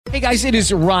Hey guys, it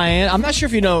is Ryan. I'm not sure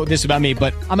if you know this about me,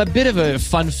 but I'm a bit of a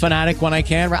fun fanatic when I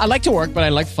can. I like to work, but I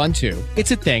like fun too.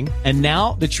 It's a thing. And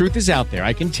now the truth is out there.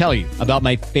 I can tell you about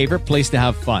my favorite place to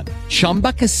have fun.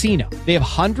 Chumba Casino. They have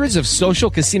hundreds of social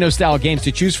casino style games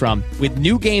to choose from with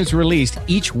new games released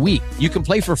each week. You can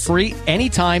play for free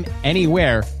anytime,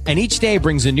 anywhere. And each day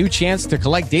brings a new chance to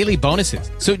collect daily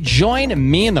bonuses. So join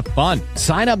me in the fun.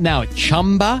 Sign up now at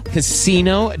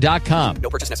ChumbaCasino.com. No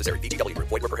purchase necessary. VGW.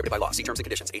 Void where prohibited by law. See terms and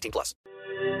conditions. 18+.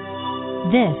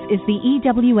 This is the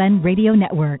EWN Radio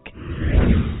Network.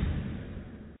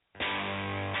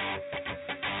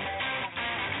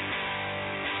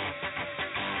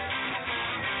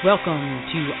 Welcome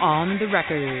to On the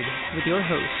Record with your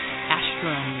host,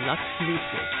 Astrum Lux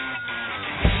Lucis.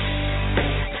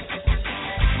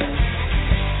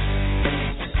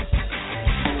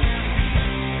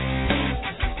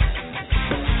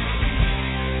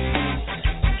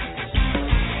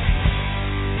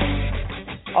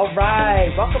 All right,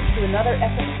 welcome to another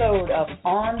episode of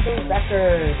On the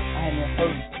Record. I am your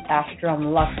host,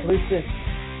 Astrum Lux Lucis,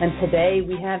 and today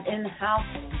we have in-house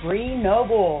Bree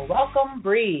Noble. Welcome,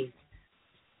 Bree.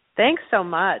 Thanks so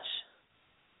much.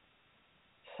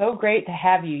 So great to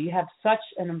have you. You have such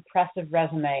an impressive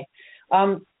resume.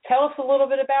 Tell us a little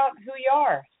bit about who you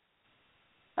are.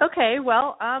 Okay,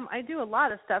 well, I do a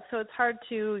lot of stuff, so it's hard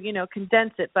to,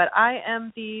 condense it, but I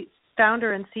am the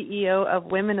founder and CEO of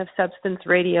Women of Substance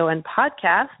Radio and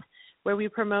Podcast, where we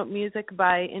promote music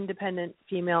by independent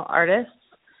female artists.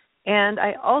 And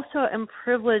I also am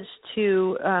privileged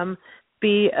to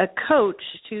be a coach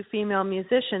to female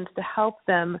musicians to help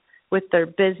them with their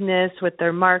business, with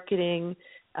their marketing,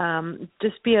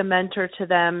 just be a mentor to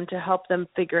them to help them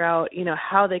figure out,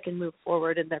 how they can move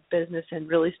forward in their business and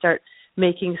really start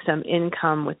making some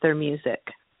income with their music.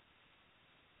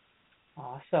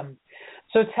 Awesome.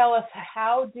 So tell us,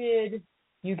 how did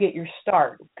you get your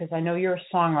start? Because I know you're a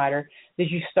songwriter. Did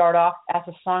you start off as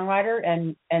a songwriter?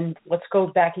 And let's go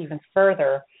back even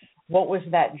further. What was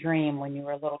that dream when you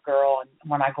were a little girl and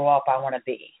when I grow up I want to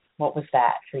be? What was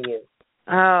that for you?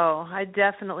 Oh, I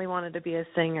definitely wanted to be a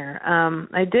singer.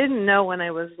 I didn't know when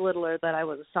I was littler that I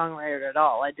was a songwriter at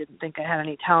all. I didn't think I had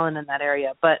any talent in that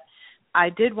area, but I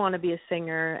did want to be a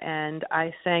singer, and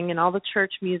I sang in all the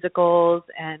church musicals,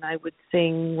 and I would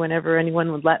sing whenever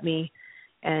anyone would let me.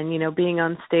 And, being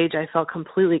on stage, I felt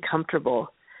completely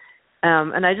comfortable.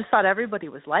 And I just thought everybody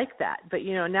was like that. But,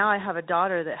 now I have a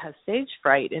daughter that has stage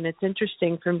fright, and it's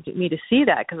interesting for me to see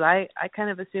that because I kind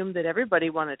of assumed that everybody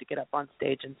wanted to get up on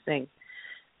stage and sing.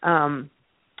 I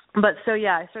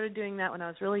started doing that when I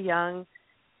was really young.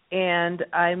 And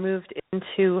I moved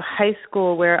into high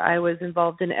school where I was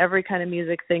involved in every kind of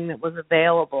music thing that was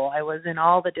available. I was in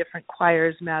all the different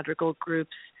choirs, madrigal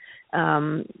groups,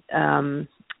 a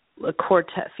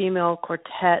quartet, female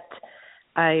quartet.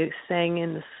 I sang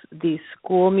in the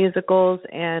school musicals,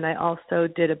 and I also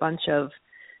did a bunch of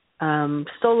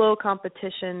solo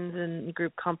competitions and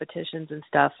group competitions and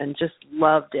stuff, and just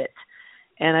loved it.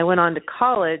 And I went on to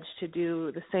college to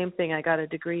do the same thing. I got a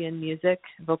degree in music,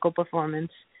 vocal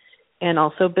performance, and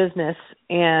also business,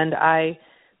 and I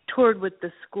toured with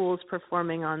the school's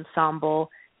performing ensemble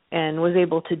and was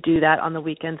able to do that on the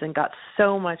weekends and got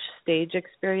so much stage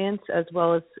experience as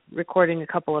well as recording a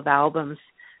couple of albums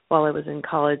while I was in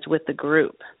college with the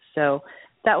group. So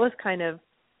that was kind of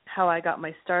how I got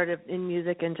my start in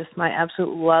music and just my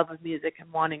absolute love of music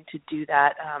and wanting to do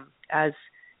that as,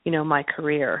 my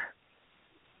career.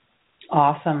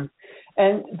 Awesome.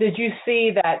 And did you see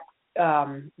that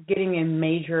getting a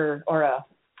major or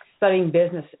studying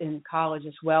business in college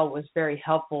as well was very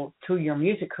helpful to your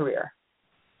music career?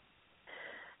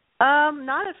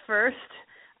 Not at first.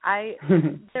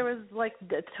 There was like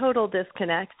a total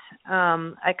disconnect.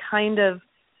 I kind of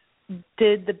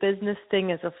did the business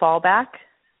thing as a fallback,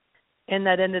 and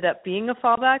that ended up being a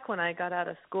fallback. When I got out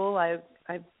of school, I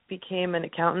became an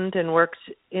accountant and worked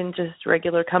in just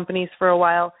regular companies for a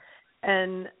while.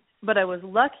 But I was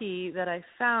lucky that I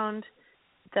found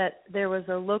that there was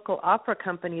a local opera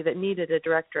company that needed a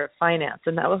director of finance,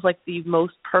 and that was like the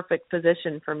most perfect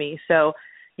position for me. So,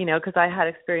 because I had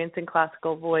experience in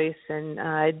classical voice, and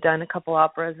I'd done a couple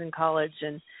operas in college,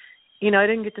 and, I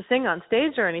didn't get to sing on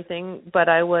stage or anything, but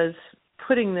I was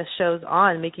putting the shows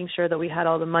on, making sure that we had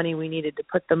all the money we needed to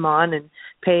put them on and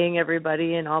paying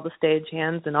everybody and all the stage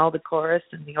hands and all the chorus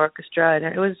and the orchestra. And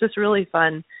it was just really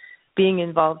fun being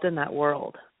involved in that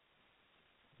world.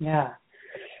 Yeah.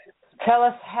 Tell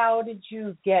us, how did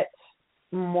you get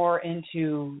more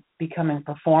into becoming a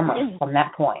performer from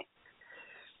that point?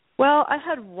 Well, I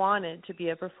had wanted to be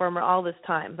a performer all this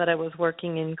time that I was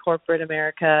working in corporate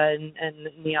America and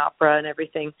in the opera and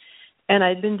everything. And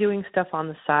I'd been doing stuff on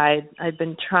the side. I'd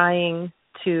been trying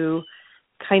to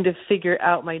kind of figure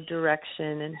out my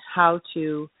direction and how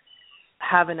to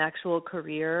have an actual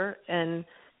career, and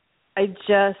I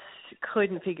just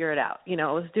couldn't figure it out. You know,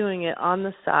 I was doing it on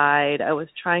the side. I was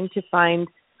trying to find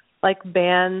like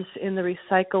bands in the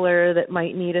recycler that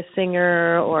might need a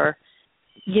singer, or,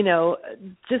 you know,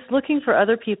 just looking for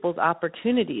other people's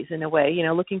opportunities in a way, you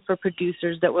know, looking for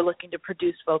producers that were looking to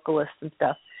produce vocalists and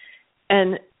stuff.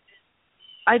 And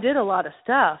I did a lot of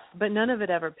stuff, but none of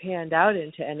it ever panned out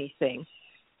into anything.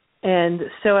 And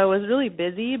so I was really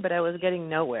busy, but I was getting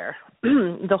nowhere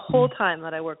the whole time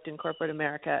that I worked in corporate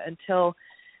America, until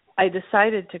I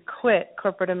decided to quit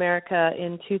corporate America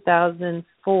in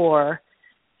 2004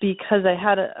 because I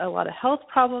had a lot of health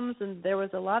problems, and there was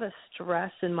a lot of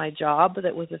stress in my job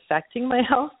that was affecting my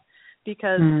health,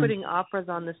 because putting operas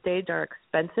on the stage are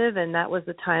expensive, and that was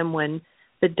the time when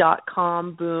the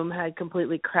 .com boom had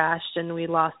completely crashed and we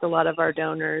lost a lot of our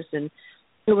donors, and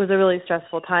it was a really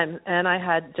stressful time. And I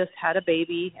had just had a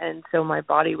baby, and so my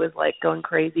body was like going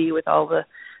crazy with all the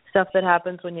stuff that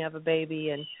happens when you have a baby.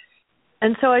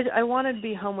 And so I wanted to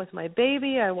be home with my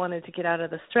baby. I wanted to get out of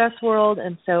the stress world,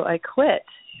 and so I quit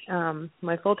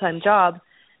my full-time job.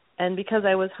 And because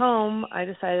I was home, I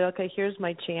decided, okay, here's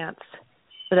my chance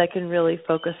that I can really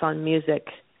focus on music,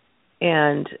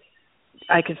 and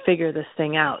I could figure this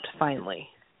thing out finally.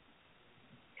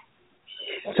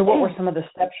 So what were some of the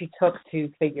steps you took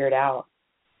to figure it out?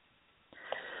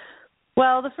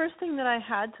 Well, the first thing that I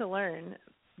had to learn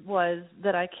was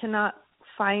that I cannot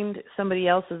find somebody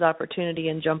else's opportunity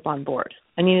and jump on board.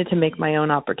 I needed to make my own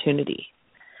opportunity.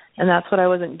 And that's what I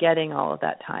wasn't getting all of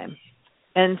that time.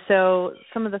 And so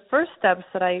some of the first steps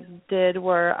that I did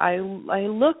were I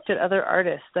looked at other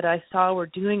artists that I saw were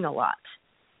doing a lot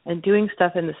and doing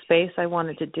stuff in the space I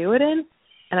wanted to do it in.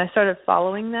 And I started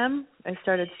following them. I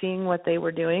started seeing what they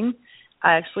were doing.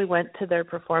 I actually went to their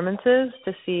performances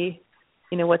to see,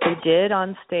 you know, what they did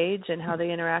on stage and how they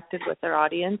interacted with their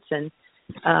audience. And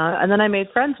then I made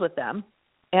friends with them.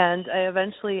 And I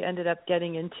eventually ended up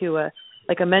getting into a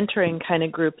mentoring kind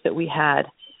of group that we had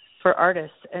for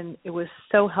artists. And it was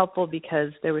so helpful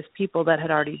because there was people that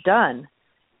had already done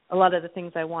a lot of the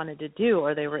things I wanted to do,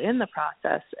 or they were in the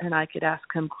process, and I could ask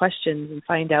them questions and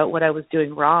find out what I was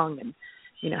doing wrong and,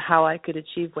 you know, how I could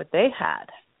achieve what they had.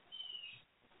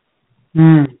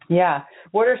 Yeah.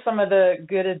 What are some of the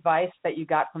good advice that you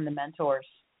got from the mentors?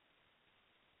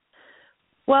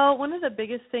 Well, one of the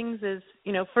biggest things is,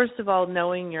 you know, first of all,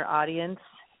 knowing your audience.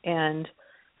 And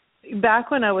back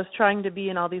when I was trying to be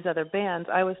in all these other bands,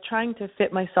 I was trying to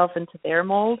fit myself into their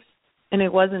mold, and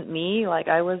it wasn't me. Like,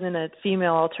 I was in a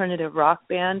female alternative rock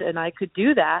band, and I could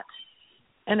do that,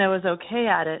 and I was okay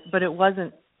at it, but it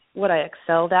wasn't what I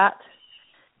excelled at.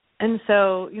 And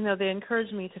so, you know, they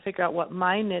encouraged me to figure out what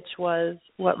my niche was,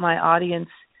 what my audience,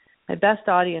 my best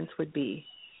audience would be,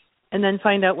 and then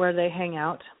find out where they hang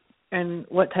out and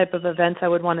what type of events I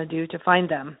would want to do to find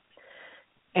them.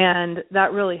 And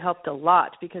that really helped a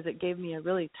lot because it gave me a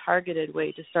really targeted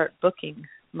way to start booking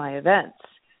my events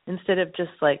instead of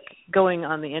just like going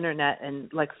on the internet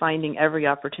and like finding every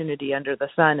opportunity under the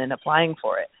sun and applying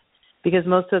for it, because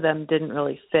most of them didn't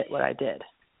really fit what I did.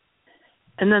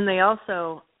 And then they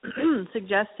also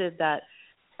suggested that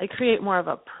I create more of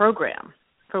a program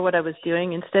for what I was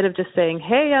doing instead of just saying,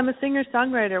 hey, I'm a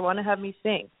singer-songwriter, want to have me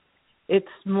sing? It's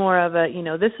more of a, you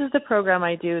know, this is the program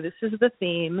I do, this is the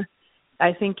theme.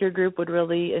 I think your group would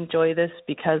really enjoy this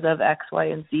because of X, Y,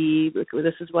 and Z.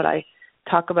 This is what I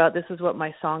talk about. This is what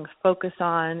my songs focus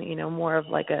on, you know, more of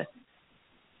like a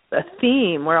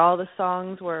theme where all the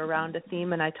songs were around a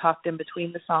theme and I talked in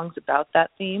between the songs about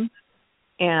that theme.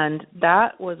 And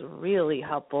that was really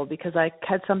helpful because I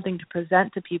had something to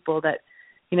present to people that,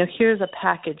 you know, here's a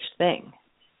packaged thing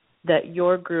that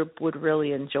your group would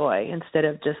really enjoy instead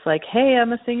of just like, hey,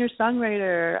 I'm a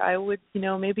singer-songwriter. I would, you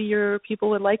know, maybe your people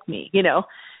would like me. You know,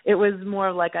 it was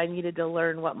more like I needed to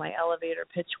learn what my elevator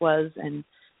pitch was and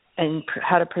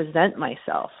how to present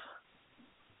myself.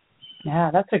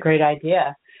 Yeah, that's a great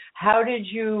idea. How did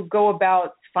you go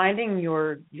about finding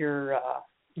your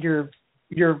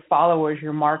followers,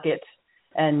 your market,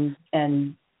 and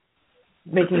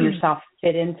making yourself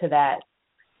fit into that?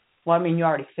 Well, I mean, you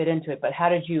already fit into it, but how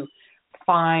did you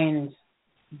find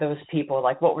those people?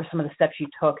 Like, what were some of the steps you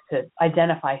took to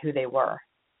identify who they were?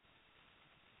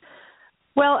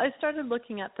 Well, I started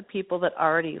looking at the people that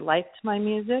already liked my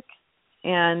music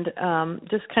and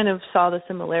just kind of saw the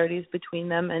similarities between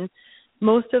them. And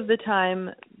most of the time,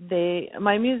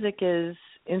 my music is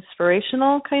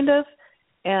inspirational, kind of.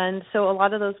 And so a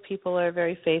lot of those people are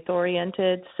very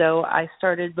faith-oriented. So I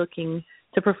started looking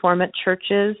to perform at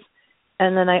churches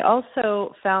And then I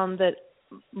also found that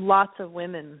lots of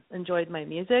women enjoyed my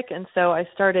music, and so I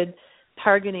started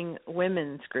targeting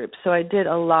women's groups. So I did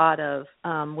a lot of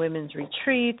women's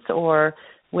retreats or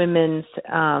women's,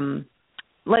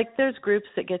 like there's groups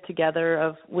that get together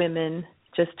of women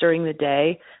just during the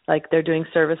day, like they're doing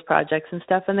service projects and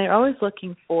stuff, and they're always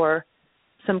looking for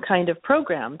some kind of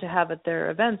program to have at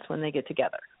their events when they get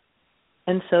together.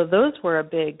 And so those were a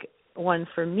big one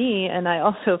for me, and I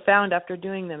also found after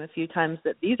doing them a few times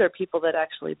that these are people that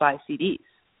actually buy CDs.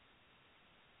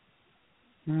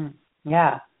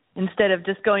 Yeah. Instead of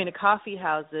just going to coffee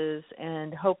houses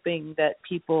and hoping that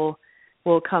people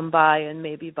will come by and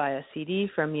maybe buy a CD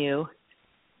from you,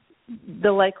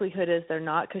 the likelihood is they're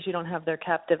not, because you don't have their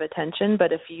captive attention.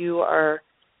 But if you are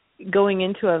going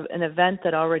into an event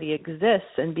that already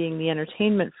exists and being the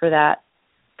entertainment for that,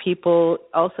 people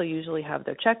also usually have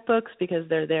their checkbooks because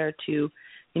they're there to,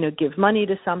 give money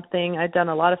to something. I've done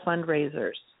a lot of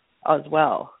fundraisers as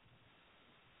well.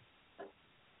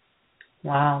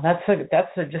 Wow, that's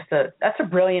a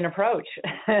brilliant approach.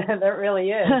 That really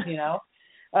is,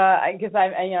 because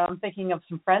I'm thinking of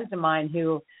some friends of mine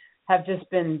who have just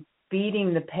been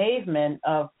beating the pavement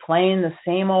of playing the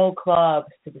same old clubs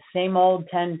to the same old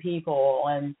 10 people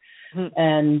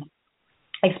and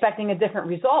expecting a different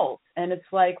result. And it's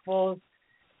like, well,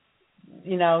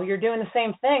 you're doing the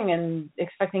same thing and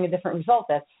expecting a different result.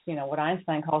 That's, what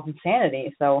Einstein calls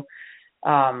insanity. So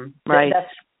right.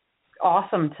 That's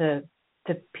awesome to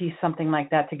piece something like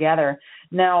that together.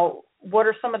 Now, what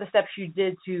are some of the steps you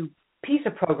did to piece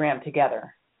a program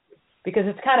together? Because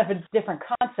it's kind of a different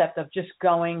concept of just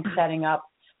going, setting up,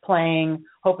 playing,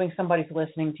 hoping somebody's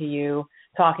listening to you,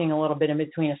 talking a little bit in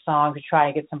between a song to try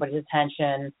to get somebody's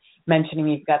attention, mentioning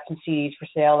you've got some CDs for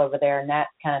sale over there and that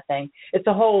kind of thing. It's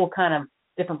a whole kind of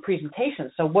different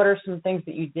presentation. So what are some things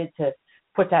that you did to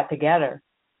put that together?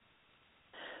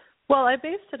 Well, I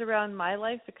based it around my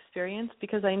life experience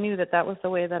because I knew that was the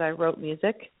way that I wrote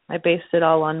music. I based it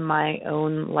all on my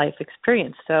own life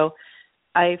experience. So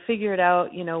I figured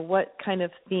out, what kind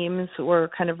of themes were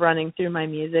kind of running through my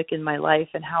music in my life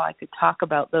and how I could talk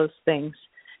about those things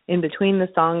in between the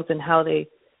songs and how they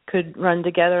could run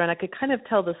together. And I could kind of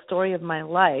tell the story of my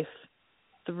life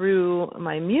through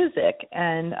my music.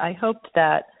 And I hoped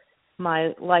that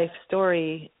my life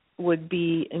story would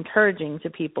be encouraging to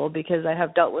people because I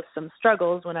have dealt with some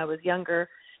struggles when I was younger,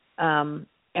 and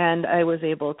I was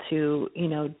able to,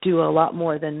 do a lot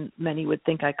more than many would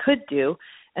think I could do.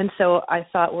 And so I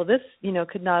thought, well, this,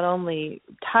 could not only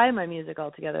tie my music all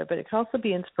together, but it could also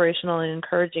be inspirational and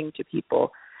encouraging to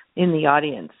people in the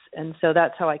audience. And so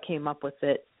that's how I came up with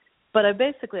it. But I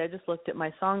just looked at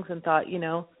my songs and thought,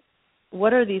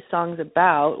 what are these songs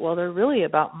about? Well, they're really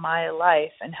about my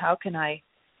life, and how can I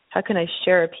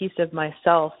share a piece of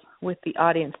myself with the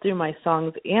audience through my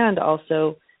songs and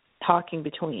also talking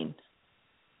between.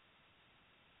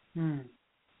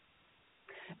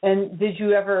 And did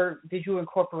you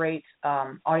incorporate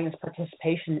audience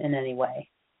participation in any way?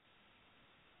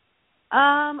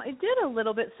 I did a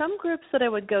little bit. Some groups that I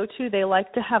would go to, they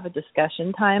like to have a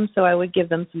discussion time, so I would give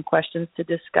them some questions to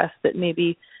discuss that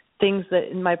maybe things that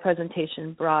in my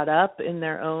presentation brought up in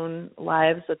their own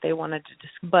lives that they wanted to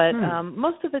discuss. But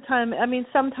most of the time,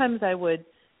 sometimes I would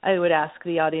ask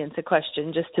the audience a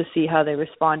question just to see how they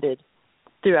responded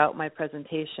throughout my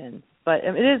presentation. But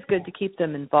it is good to keep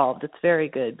them involved. It's very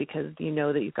good because you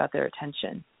know that you've got their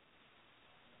attention.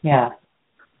 Yeah.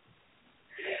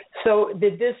 So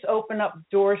did this open up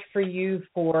doors for you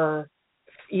for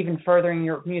even furthering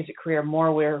your music career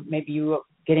more, where maybe you were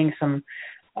getting some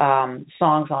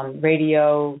songs on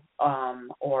radio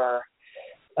or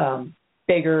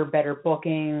bigger, better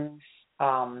bookings,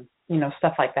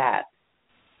 stuff like that?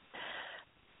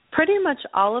 Pretty much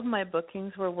all of my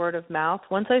bookings were word of mouth.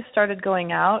 Once I started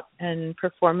going out and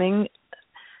performing,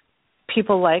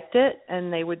 people liked it,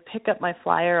 and they would pick up my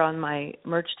flyer on my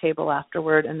merch table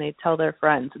afterward, and they'd tell their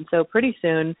friends. And so pretty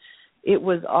soon it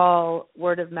was all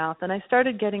word of mouth, and I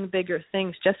started getting bigger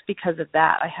things just because of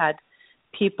that. I had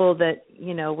people that,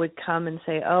 would come and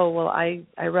say, oh, well, I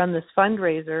run this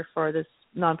fundraiser for this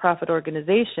nonprofit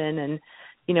organization, and,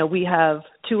 we have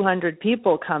 200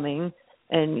 people coming,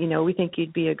 and, we think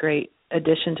you'd be a great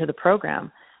addition to the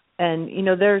program. And,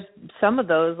 there's some of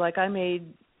those, like I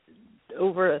made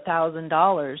over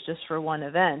 $1,000 just for one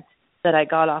event that I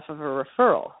got off of a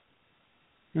referral.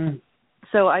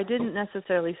 So I didn't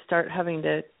necessarily start having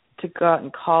to go out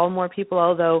and call more people,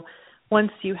 although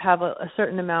once you have a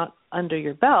certain amount under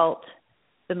your belt,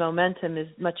 the momentum is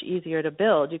much easier to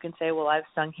build. You can say, well, I've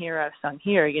sung here, I've sung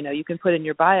here. You can put in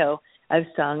your bio, I've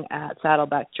sung at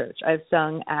Saddleback Church, I've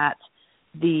sung at,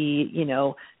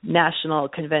 the, national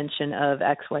convention of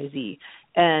XYZ.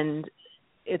 And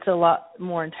it's a lot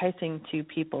more enticing to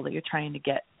people that you're trying to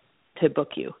get to book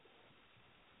you.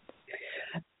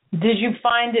 Did you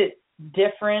find it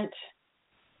different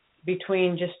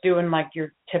between just doing like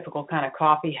your typical kind of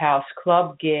coffee house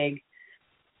club gig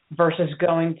versus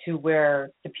going to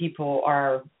where the people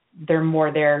they're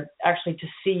more there actually to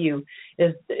see you?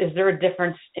 Is there a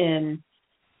difference in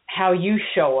how you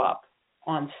show up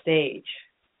on stage?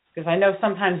 Because I know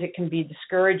sometimes it can be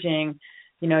discouraging.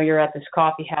 You're at this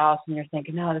coffee house and you're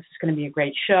thinking, no, this is going to be a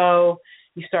great show.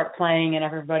 You start playing and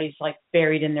everybody's like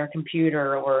buried in their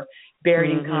computer or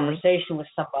buried in conversation with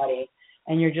somebody.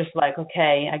 And you're just like,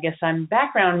 okay, I guess I'm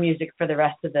background music for the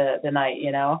rest of the night,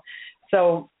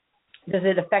 So does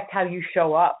it affect how you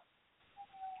show up?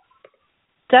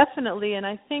 Definitely. And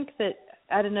I think that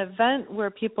at an event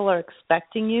where people are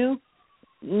expecting you,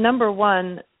 number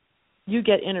one, you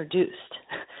get introduced.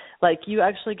 Like you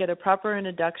actually get a proper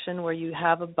introduction where you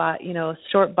have a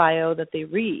short bio that they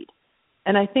read.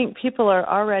 And I think people are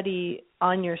already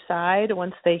on your side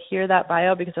once they hear that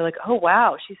bio because they're like, oh,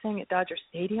 wow, she's sang at Dodger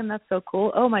Stadium. That's so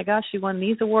cool. Oh, my gosh, she won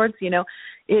these awards.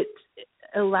 It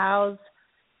allows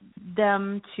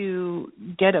them to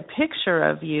get a picture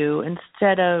of you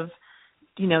instead of,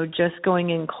 just going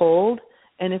in cold.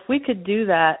 And if we could do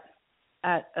that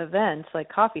at events like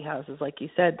coffee houses, like you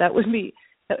said, that would be,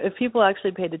 if people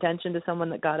actually paid attention to someone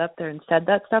that got up there and said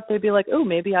that stuff, they'd be like, oh,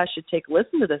 maybe I should take a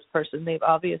listen to this person. They've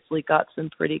obviously got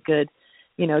some pretty good,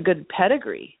 good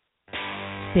pedigree.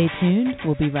 Stay tuned.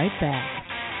 We'll be right back.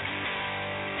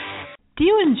 Do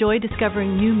you enjoy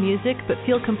discovering new music but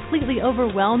feel completely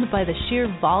overwhelmed by the sheer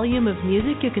volume of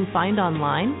music you can find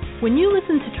online? When you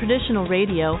listen to traditional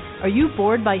radio, are you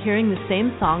bored by hearing the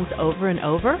same songs over and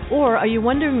over? Or are you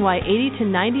wondering why 80 to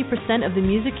 90% of the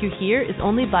music you hear is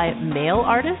only by male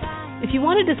artists? If you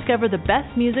want to discover the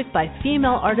best music by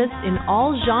female artists in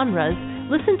all genres,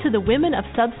 listen to the Women of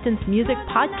Substance Music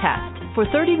podcast for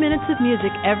 30 minutes of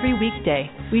music every weekday.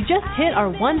 We just hit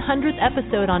our 100th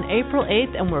episode on April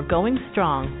 8th and we're going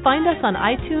strong. Find us on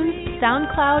iTunes,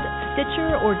 SoundCloud,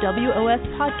 Stitcher, or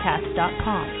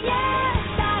WOSpodcast.com.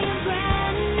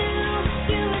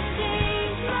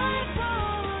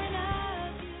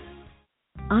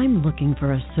 I'm looking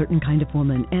for a certain kind of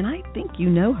woman, and I think you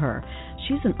know her.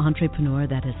 She's an entrepreneur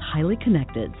that is highly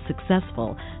connected,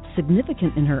 successful,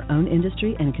 significant in her own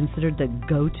industry, and considered the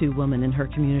go-to woman in her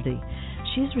community.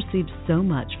 She's received so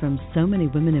much from so many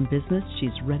women in business,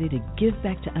 she's ready to give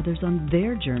back to others on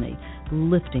their journey,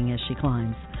 lifting as she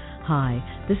climbs. Hi,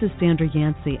 this is Sandra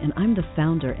Yancey, and I'm the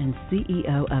founder and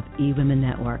CEO of eWomen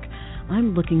Network.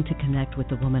 I'm looking to connect with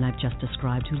the woman I've just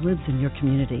described who lives in your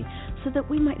community so that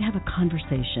we might have a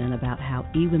conversation about how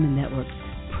eWomen Network's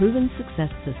proven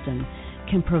success system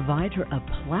can provide her a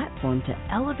platform to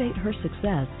elevate her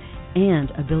success and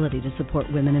ability to support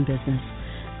women in business.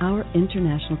 Our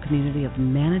international community of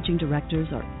managing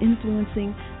directors are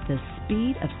influencing the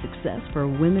speed of success for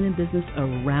women in business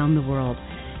around the world.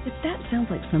 If that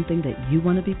sounds like something that you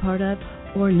want to be part of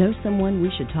or know someone we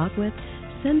should talk with,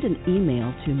 send an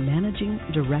email to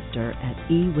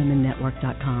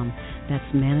managingdirector@ewomennetwork.com.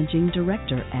 That's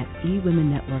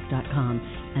managingdirector@ewomennetwork.com,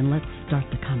 and let's start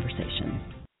the conversation.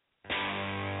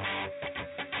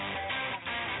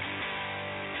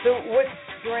 So what,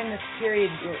 during this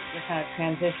period, you're kind of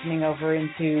transitioning over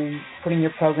into putting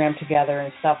your program together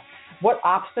and stuff, what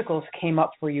obstacles came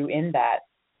up for you in that?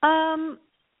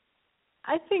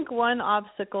 I think one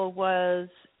obstacle was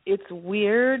it's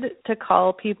weird to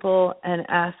call people and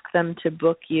ask them to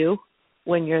book you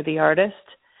when you're the artist.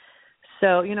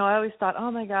 So, I always thought, oh,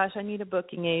 my gosh, I need a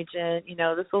booking agent.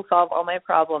 This will solve all my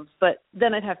problems. But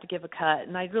then I'd have to give a cut,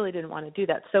 and I really didn't want to do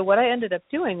that. So what I ended up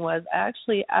doing was I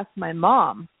actually asked my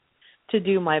mom to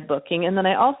do my booking. And then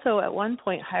I also at one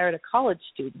point hired a college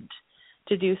student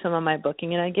to do some of my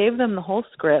booking, and I gave them the whole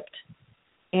script.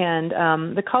 And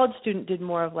the college student did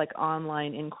more of like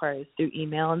online inquiries through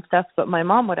email and stuff, but my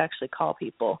mom would actually call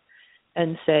people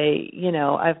and say,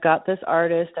 I've got this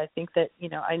artist. I think that,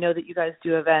 I know that you guys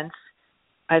do events.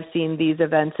 I've seen these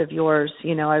events of yours.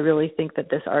 I really think that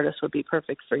this artist would be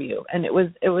perfect for you. And it was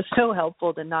so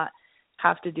helpful to not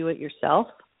have to do it yourself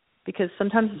because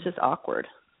sometimes it's just awkward.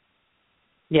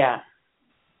 Yeah.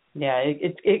 Yeah.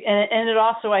 And it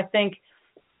also, I think,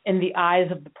 in the eyes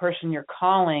of the person you're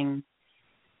calling,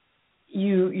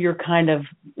 you're kind of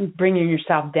bringing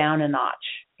yourself down a notch,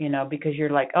 because you're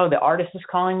like, oh, the artist is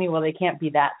calling me. Well, they can't be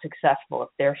that successful if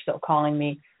they're still calling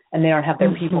me and they don't have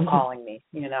their people calling me,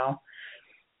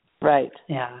 Right.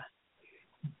 Yeah.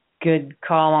 good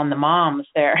call on the moms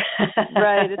there.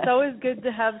 Right. It's always good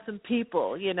to have some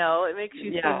people, you know. It makes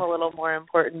you Yeah. seem a little more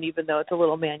important, even though it's a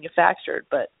little manufactured.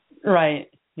 But right.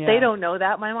 Yeah. They don't know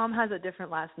that. My mom has a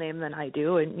different last name than I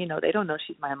do, and, you know, they don't know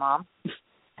she's my mom.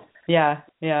 Yeah,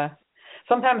 yeah.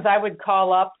 Sometimes I would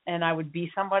call up and I would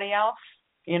be somebody else,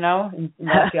 you know, and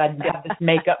I'd have this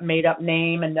made up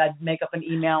name, and I'd make up an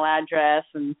email address,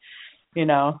 and, you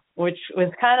know, which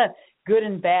was kind of good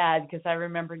and bad, because I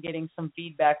remember getting some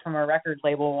feedback from a record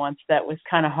label once that was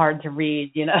kind of hard to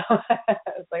read, you know.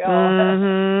 It's like,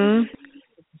 oh.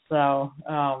 So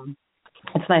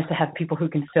it's nice to have people who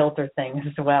can filter things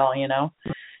as well, you know.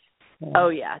 Oh,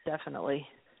 yeah, definitely.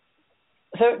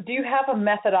 So do you have a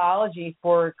methodology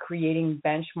for creating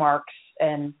benchmarks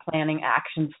and planning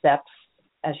action steps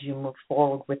as you move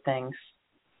forward with things?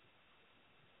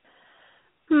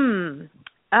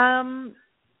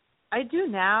 I do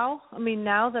now. I mean,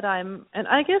 now that and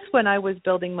I guess when I was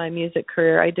building my music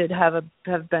career, I did have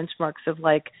benchmarks of,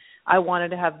 like, I wanted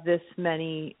to have this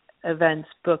many events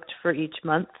booked for each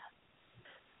month.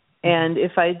 And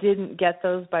if I didn't get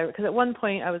those because at one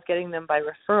point I was getting them by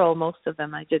referral, most of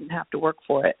them I didn't have to work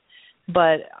for it.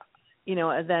 But, you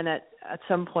know, then at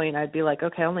some point I'd be like,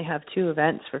 okay, I only have 2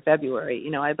 events for February.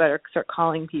 You know, I better start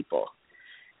calling people,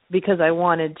 because I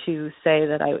wanted to say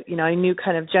that I knew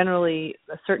kind of generally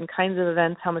certain kinds of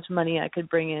events, how much money I could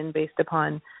bring in based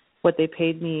upon what they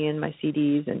paid me in my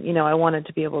CDs. And, you know, I wanted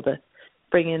to be able to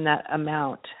bring in that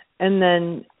amount. And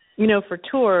then, you know, for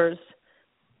tours,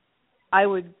 I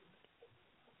would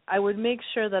make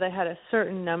sure that I had a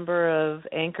certain number of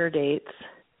anchor dates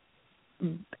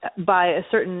by a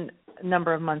certain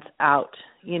number of months out,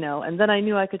 you know, and then I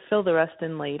knew I could fill the rest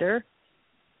in later.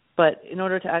 But in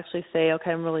order to actually say,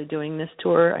 okay, I'm really doing this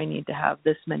tour, I need to have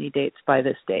this many dates by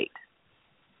this date.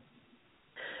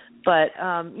 But,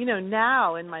 you know,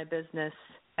 now in my business,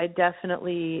 I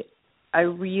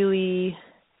really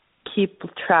keep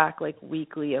track, like,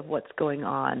 weekly of what's going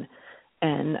on.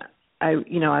 And I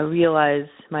realize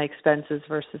my expenses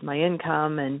versus my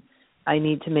income, and I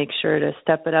need to make sure to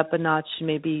step it up a notch,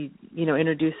 maybe, you know,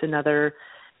 introduce another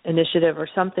initiative or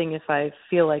something if I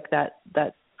feel like that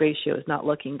ratio is not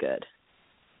looking good.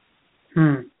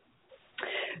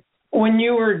 When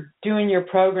you were doing your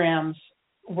programs,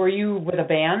 were you with a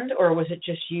band, or was it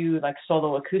just you, like,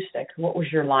 solo acoustic? What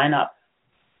was your lineup?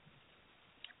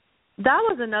 That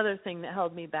was another thing that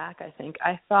held me back, I think.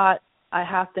 I thought I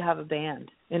have to have a band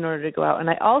in order to go out.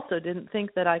 And I also didn't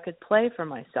think that I could play for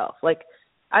myself. Like,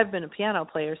 I've been a piano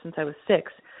player since I was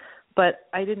 6, but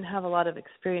I didn't have a lot of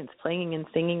experience playing and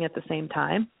singing at the same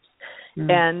time.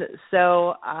 And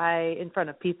so in front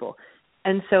of people.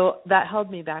 And so that held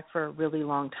me back for a really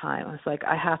long time. I was like,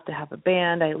 I have to have a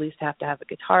band. I at least have to have a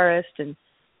guitarist. And,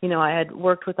 you know, I had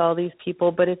worked with all these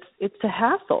people, but it's a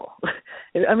hassle.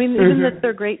 I mean, even if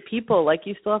they're great people, like,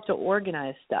 you still have to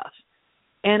organize stuff.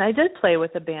 And I did play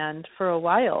with a band for a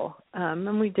while,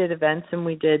 and we did events and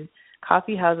we did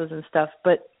coffee houses and stuff,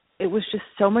 but it was just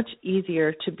so much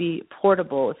easier to be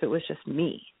portable if it was just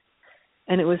me.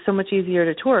 And it was so much easier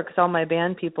to tour because all my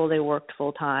band people, they worked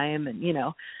full time, and, you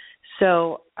know.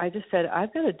 So I just said,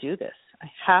 I've got to do this. I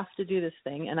have to do this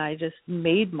thing. And I just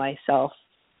made myself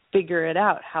figure it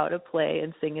out, how to play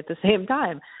and sing at the same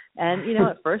time. And, you know,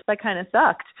 at first I kind of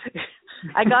sucked.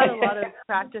 I got a lot of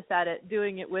practice at it,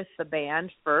 doing it with the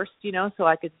band first, you know, so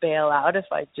I could bail out if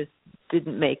I just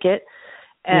didn't make it.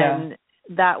 And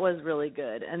that was really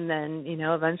good. And then, you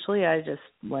know, eventually I just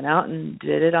went out and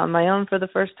did it on my own for the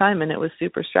first time, and it was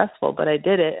super stressful, but I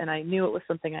did it, and I knew it was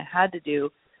something I had to do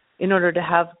in order to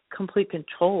have complete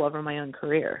control over my own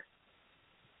career.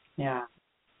 Yeah.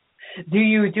 Do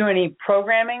you do any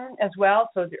programming as well?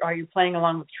 So are you playing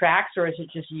along with tracks, or is it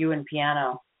just you and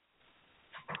piano?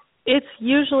 It's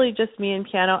usually just me and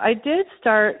piano. I did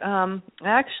start, I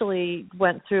actually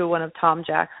went through one of Tom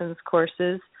Jackson's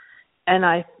courses, and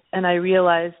I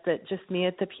realized that just me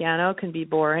at the piano can be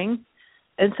boring.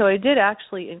 And so I did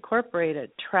actually incorporate a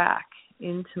track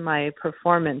into my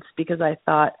performance, because I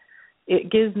thought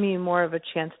it gives me more of a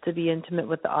chance to be intimate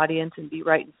with the audience and be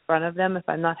right in front of them if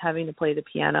I'm not having to play the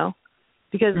piano.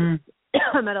 Because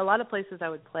at a lot of places I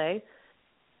would play,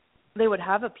 they would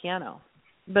have a piano,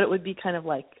 but it would be kind of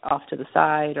like off to the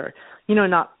side, or, you know,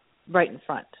 not right in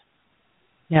front.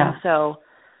 Yeah. And so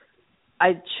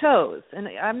I chose, and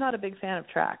I'm not a big fan of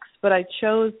tracks, but I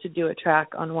chose to do a track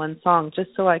on one song just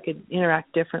so I could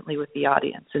interact differently with the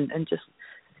audience, and just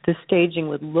the staging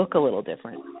would look a little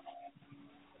different.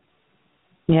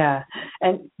 Yeah.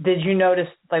 And did you notice,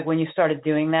 like, when you started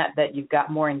doing that you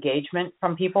got more engagement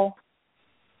from people?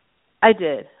 I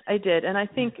did. And I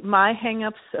think my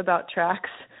hang-ups about tracks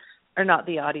are not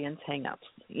the audience hang-ups.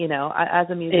 You know, as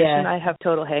a musician, I have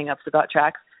total hang-ups about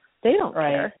tracks. They don't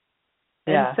care.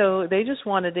 And so they just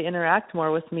wanted to interact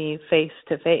more with me face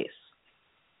to face.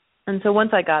 And so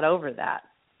once I got over that,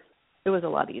 it was a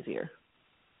lot easier.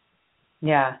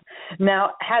 Yeah.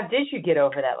 Now, how did you get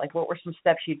over that? Like, what were some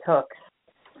steps you took?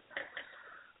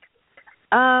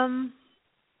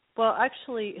 Well,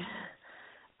 actually,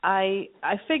 I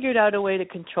figured out a way to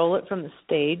control it from the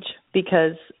stage,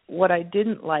 because what I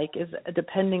didn't like is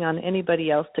depending on anybody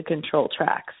else to control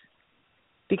tracks,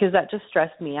 because that just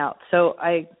stressed me out. So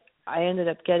I ended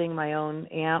up getting my own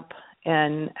amp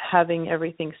and having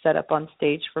everything set up on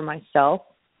stage for myself,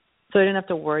 so I didn't have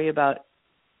to worry about,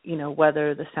 you know,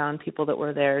 whether the sound people that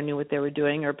were there knew what they were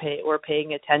doing or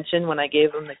paying attention when I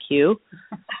gave them the cue.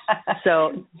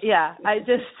 So yeah, I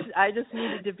just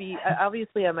needed to be.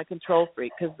 Obviously, I'm a control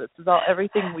freak, because this is all.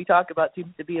 Everything we talk about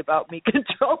seems to be about me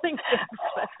controlling things.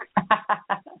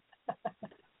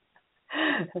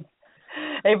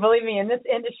 Hey, believe me, in this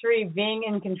industry, being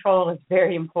in control is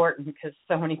very important, because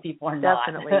so many people are not.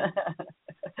 Definitely.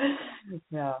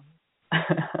 Yeah.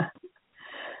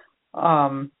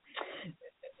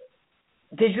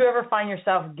 Did you ever find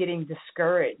yourself getting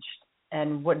discouraged,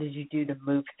 and what did you do to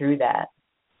move through that?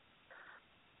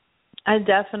 I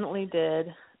definitely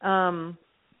did.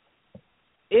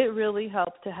 It really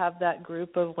helped to have that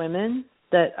group of women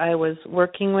that I was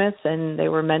working with, and they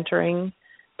were mentoring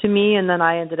to me, and then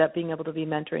I ended up being able to be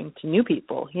mentoring to new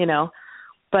people, you know.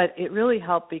 But it really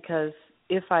helped, because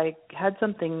if I had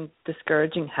something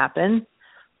discouraging happen,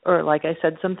 or like I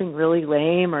said, something really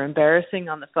lame or embarrassing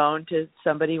on the phone to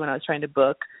somebody when I was trying to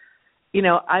book, you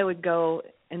know, I would go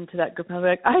into that group and I'd be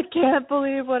like, I can't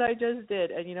believe what I just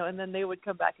did. And, you know, and then they would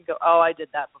come back and go, oh, I did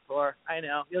that before. I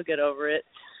know, you'll get over it.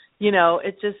 You know,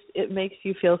 it makes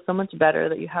you feel so much better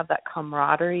that you have that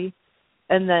camaraderie.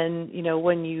 And then, you know,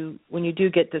 when you do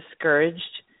get discouraged,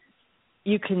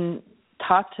 you can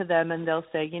talk to them and they'll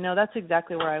say, you know, that's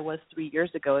exactly where I was 3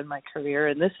 years ago in my career,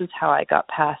 and this is how I got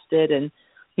past it. And,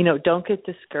 you know, don't get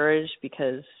discouraged,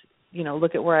 because, you know,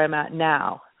 look at where I'm at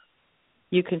now.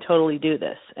 You can totally do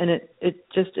this. And it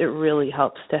really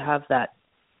helps to have that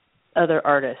other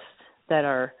artists that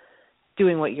are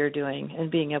doing what you're doing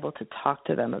and being able to talk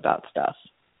to them about stuff.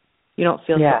 You don't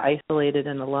feel so isolated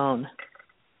and alone.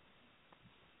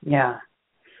 Yeah.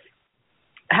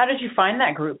 How did you find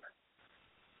that group?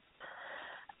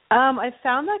 I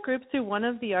found that group through one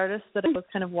of the artists that I was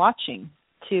kind of watching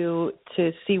to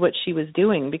see what she was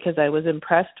doing, because I was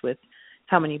impressed with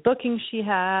how many bookings she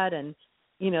had, and,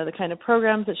 you know, the kind of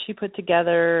programs that she put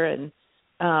together, and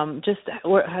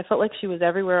I felt like she was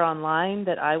everywhere online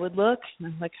that I would look, and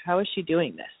I'm like, how is she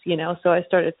doing this? You know, so I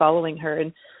started following her,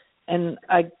 and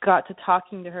I got to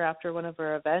talking to her after one of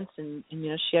her events, and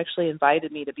you know, she actually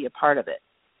invited me to be a part of it.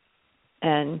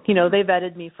 And, you know, they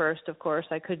vetted me first, of course.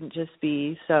 I couldn't just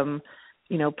be some,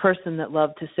 you know, person that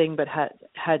loved to sing but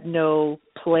had no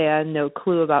plan, no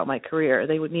clue about my career.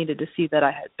 They would needed to see that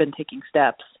I had been taking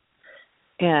steps.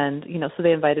 And, you know, so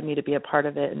they invited me to be a part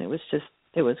of it, and it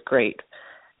was great.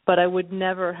 But I would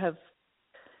never have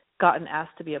gotten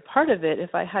asked to be a part of it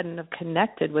if I hadn't have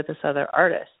connected with this other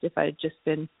artist. If I had just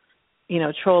been, you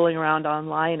know, trolling around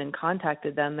online and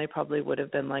contacted them, they probably would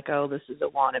have been like, oh, this is a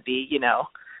wannabe, you know,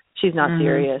 she's not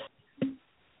serious.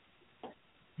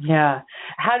 Yeah.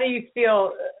 How do you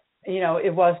feel, you know,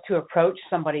 it was to approach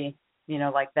somebody, you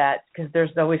know, like that? Because there's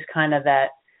always kind of that,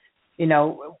 you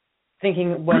know,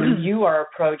 thinking when you are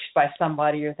approached by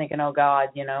somebody, you're thinking, oh, God,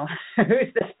 you know,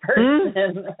 who's this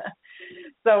person?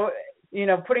 So, you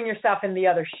know, putting yourself in the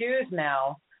other shoes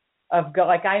now of,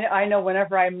 like, I know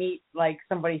whenever I meet, like,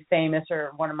 somebody famous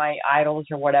or one of my idols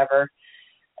or whatever,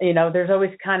 you know, there's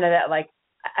always kind of that, like,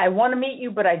 I want to meet you,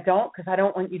 but I don't, because I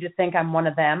don't want you to think I'm one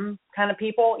of them kind of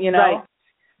people, you know? Right.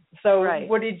 So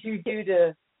what did you do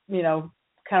to, you know,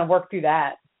 kind of work through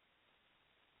that?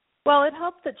 Well, it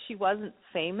helped that she wasn't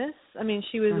famous. I mean,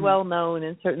 she was well known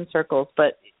in certain circles,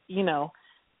 but, you know,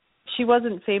 she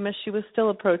wasn't famous. She was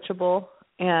still approachable.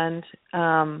 And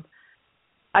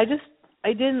I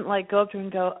didn't, like, go up to her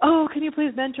and go, oh, can you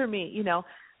please mentor me? You know,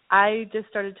 I just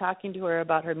started talking to her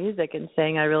about her music and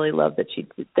saying I really love that she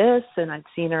did this, and I'd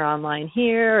seen her online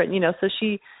here. And, you know, so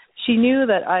she knew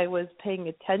that I was paying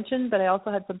attention, but I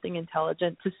also had something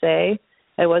intelligent to say.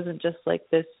 I wasn't just like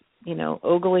this, you know,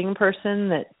 ogling person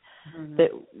that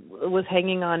was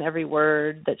hanging on every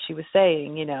word that she was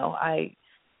saying. You know,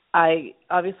 I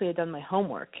obviously had done my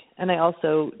homework, and I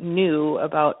also knew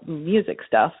about music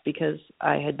stuff because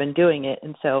I had been doing it,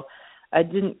 and so I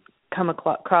didn't come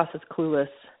across as clueless.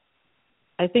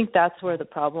 I think that's where the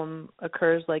problem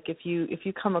occurs. Like if you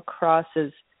come across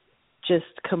as just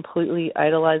completely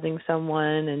idolizing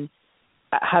someone and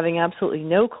having absolutely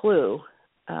no clue,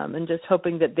 and just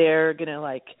hoping that they're going to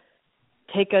like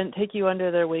take you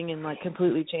under their wing and like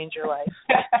completely change your life.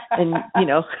 And, you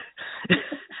know,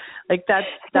 like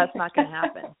that's not going to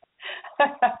happen.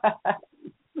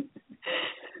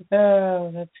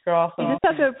 Oh, that's awesome. You just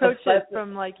have to approach it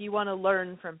from like you want to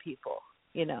learn from people,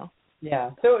 you know. Yeah.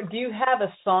 So do you have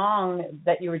a song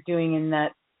that you were doing in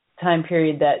that time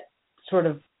period that sort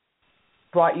of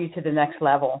brought you to the next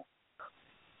level?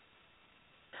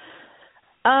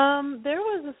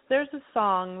 There's a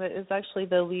song that is actually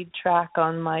the lead track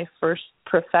on my first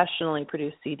professionally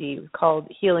produced CD called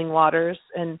Healing Waters,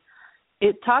 and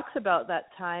it talks about that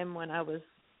time when I was,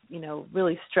 you know,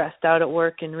 really stressed out at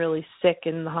work and really sick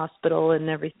in the hospital and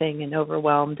everything and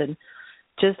overwhelmed, and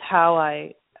just how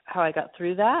I got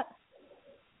through that.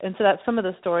 And so that's some of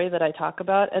the story that I talk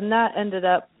about, and that ended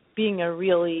up being a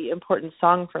really important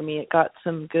song for me. It got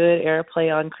some good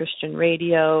airplay on Christian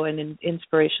radio and in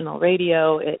inspirational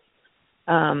radio. It,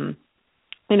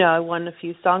 you know, I won a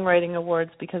few songwriting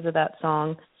awards because of that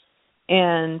song,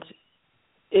 and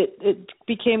it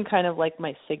became kind of like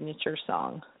my signature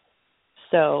song.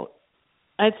 So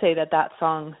I'd say that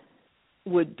song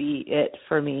would be it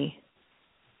for me.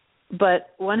 But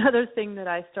one other thing that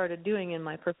I started doing in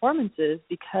my performances,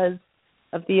 because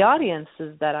of the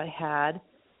audiences that I had,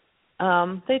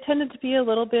 they tended to be a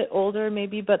little bit older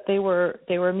maybe, but they were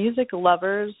music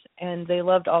lovers, and they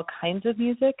loved all kinds of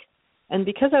music. And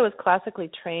because I was classically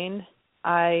trained,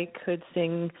 I could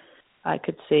sing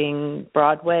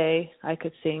Broadway, I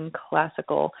could sing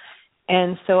classical.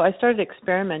 And so I started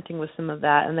experimenting with some of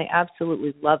that, and they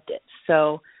absolutely loved it.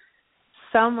 So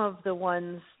some of the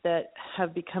ones that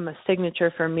have become a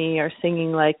signature for me are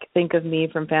singing like Think of Me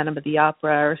from Phantom of the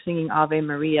Opera or singing Ave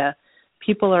Maria.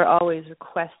 People are always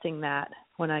requesting that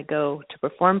when I go to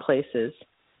perform places.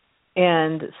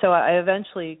 And so I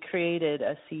eventually created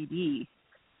a CD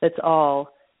that's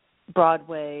all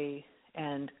Broadway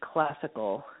and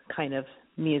classical kind of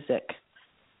music,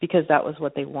 because that was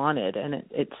what they wanted, and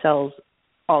it sells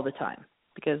all the time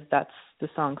because that's the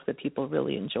songs that people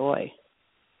really enjoy.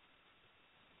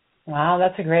 Wow,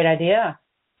 that's a great idea.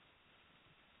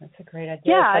 That's a great idea.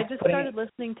 Yeah, I just started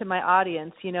listening to my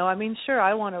audience, you know. I mean, sure,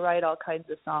 I want to write all kinds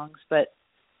of songs, but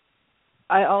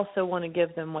I also want to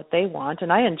give them what they want,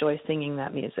 and I enjoy singing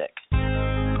that music.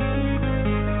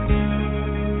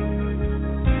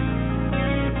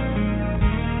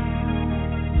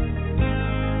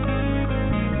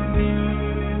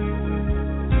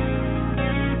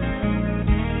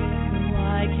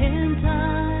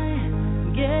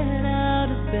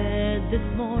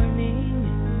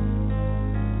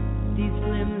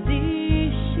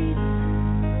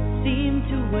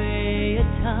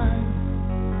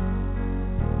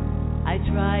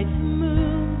 Try to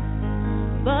move,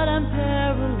 but I'm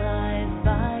paralyzed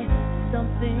by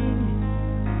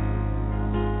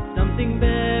something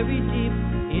very deep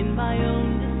in my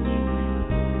own deceit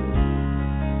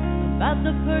about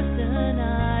the person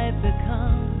I've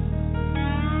become.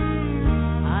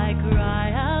 I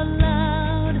cry out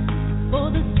loud for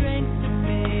the strength to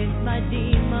face my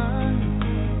demons.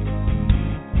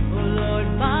 Oh Lord,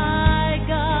 my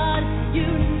God, you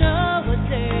know what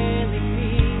daily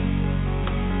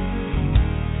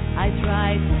I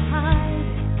try to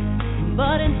hide,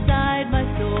 but inside my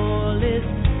soul is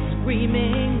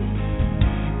screaming.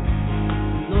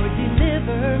 Lord,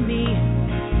 deliver me,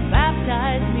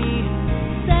 baptize me,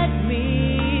 set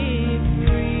me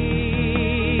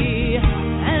free,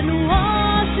 and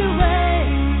wash away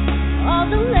all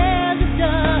the layers of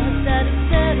dust that have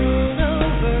settled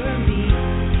over me.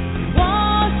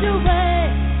 Wash away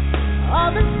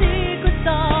all the secret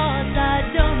thoughts I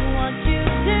don't want you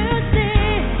to see.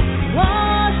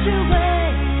 Wash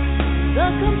away the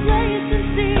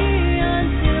complacency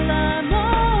until I'm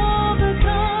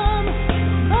overcome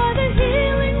by the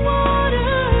healing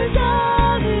waters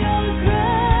of your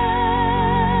grace.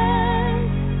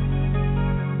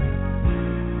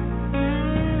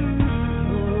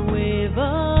 Your wave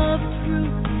of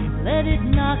truth, let it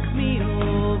knock me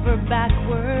over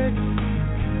backwards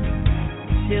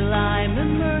till I'm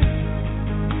immersed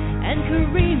and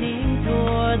careening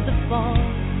toward the fall.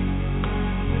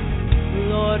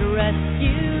 Lord,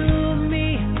 rescue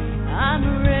me, I'm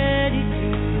ready to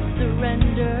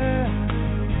surrender.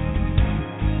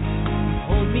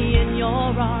 Hold me in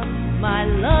your arms, my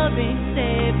loving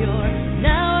Savior,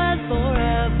 now and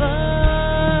forever.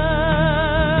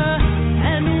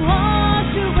 And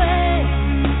wash away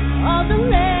all the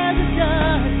layers of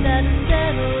dust that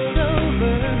settled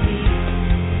over me.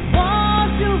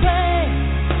 Wash away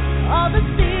all the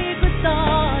secret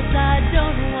thoughts I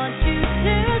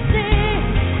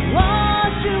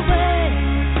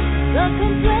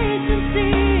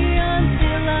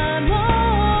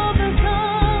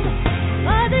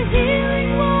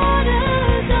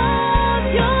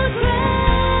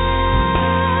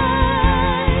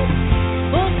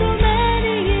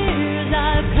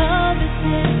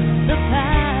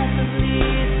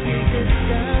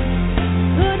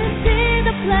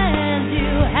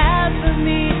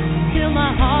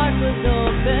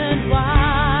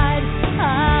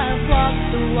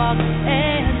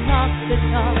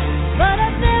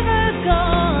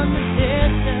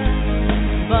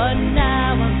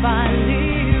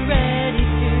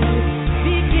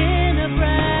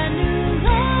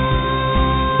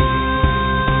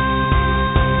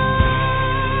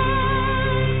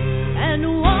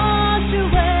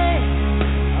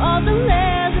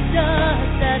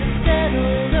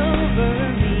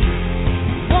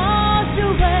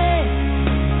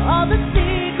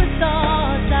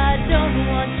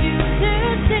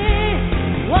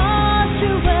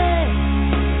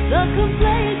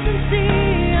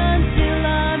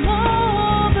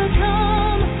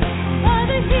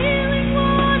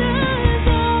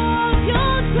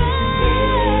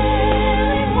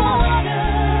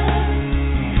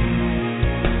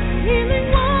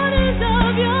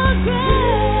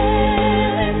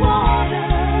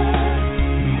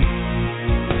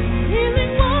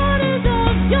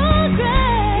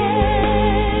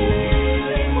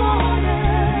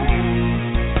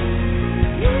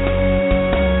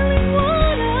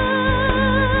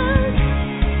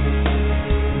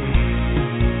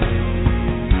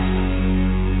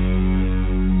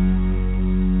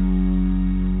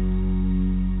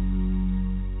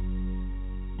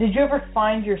Did you ever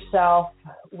find yourself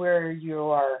where you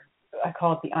are, I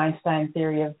call it the Einstein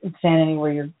theory of insanity,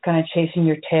 where you're kind of chasing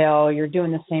your tail, you're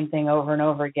doing the same thing over and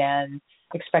over again,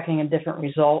 expecting a different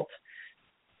result?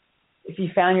 If you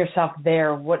found yourself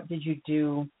there, what did you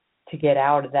do to get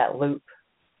out of that loop?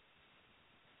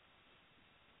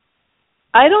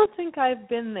 I don't think I've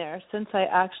been there since I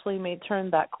actually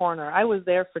turned that corner. I was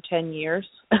there for 10 years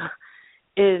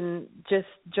in just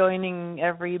joining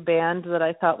every band that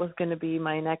I thought was going to be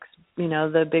my next,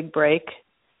 the big break.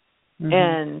 Mm-hmm.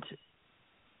 And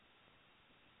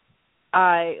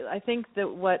I think that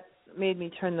what made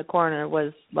me turn the corner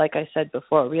was, like I said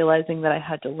before, realizing that I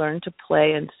had to learn to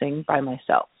play and sing by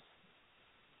myself,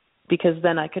 because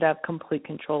then I could have complete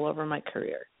control over my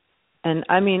career. And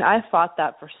I fought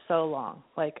that for so long.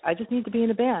 Like, I just need to be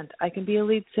in a band. I can be a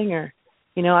lead singer.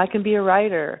 I can be a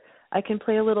writer. I can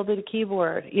play a little bit of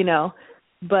keyboard,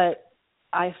 But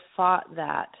I fought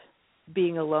that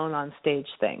being alone on stage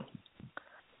thing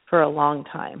for a long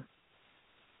time,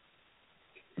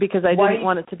 because I didn't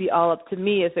want it to be all up to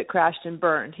me if it crashed and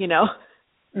burned, Yeah.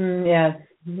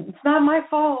 It's not my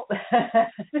fault.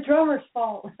 It's the drummer's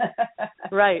fault.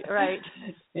 Right.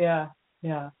 Yeah.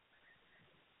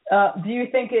 Do you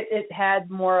think it had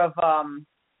more of,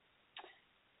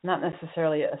 not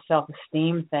necessarily a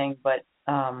self-esteem thing, but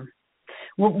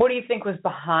what do you think was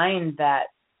behind that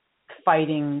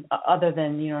fighting, other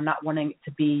than, not wanting it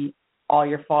to be all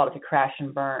your fault if it crashed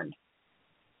and burned?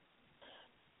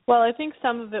 Well, I think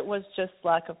some of it was just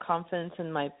lack of confidence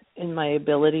in my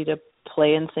ability to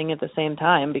play and sing at the same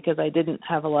time, because I didn't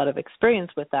have a lot of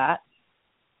experience with that.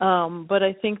 But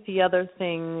I think the other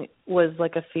thing was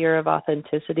like a fear of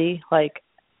authenticity. Like,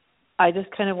 I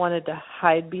just kind of wanted to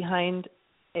hide behind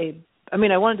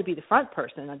I wanted to be the front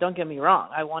person. Don't get me wrong.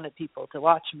 I wanted people to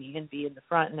watch me and be in the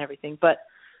front and everything, but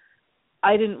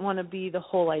I didn't want to be the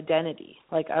whole identity.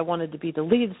 Like, I wanted to be the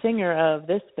lead singer of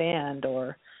this band,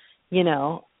 or,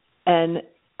 and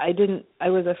I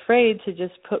was afraid to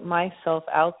just put myself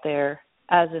out there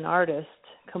as an artist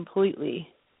completely.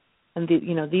 And,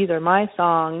 these are my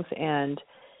songs, and,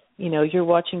 you're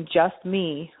watching just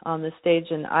me on the stage,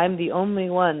 and I'm the only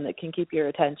one that can keep your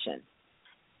attention.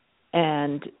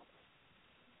 And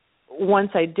once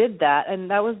I did that, and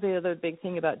that was the other big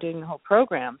thing about doing the whole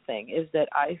program thing, is that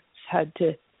I had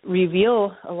to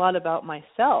reveal a lot about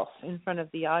myself in front of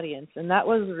the audience, and that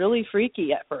was really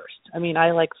freaky at first. I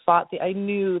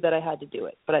knew that I had to do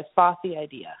it, but I fought the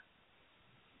idea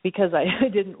because I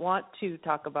didn't want to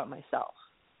talk about myself.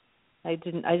 I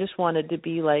just wanted to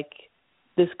be like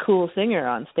this cool singer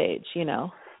on stage, Yeah.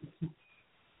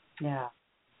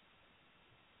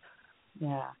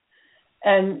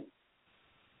 And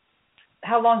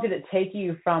how long did it take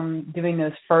you from doing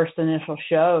those first initial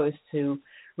shows to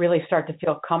really start to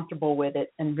feel comfortable with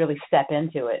it and really step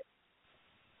into it?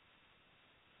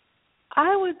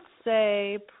 I would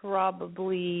say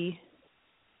probably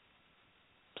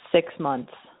 6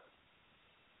 months.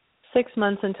 6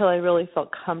 months until I really felt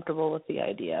comfortable with the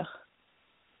idea.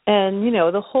 And,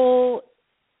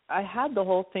 I had the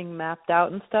whole thing mapped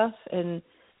out and stuff, and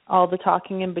all the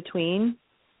talking in between,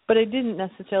 but I didn't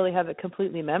necessarily have it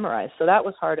completely memorized. So that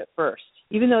was hard at first,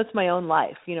 even though it's my own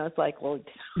life. It's like, well,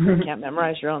 you can't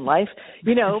memorize your own life,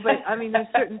 but there's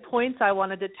certain points I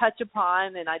wanted to touch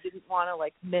upon, and I didn't want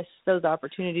to miss those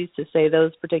opportunities to say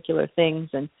those particular things.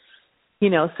 And,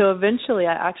 so eventually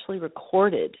I actually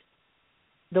recorded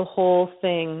the whole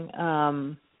thing,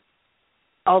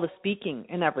 all the speaking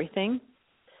and everything,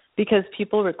 because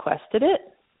people requested it.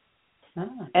 Oh.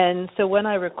 And so when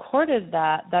I recorded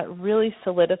that really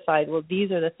solidified, well, these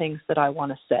are the things that I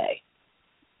want to say.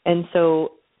 And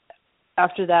so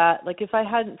after that, if I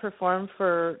hadn't performed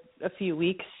for a few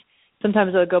weeks,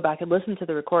 sometimes I would go back and listen to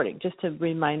the recording just to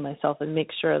remind myself and make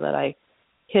sure that I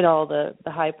hit all the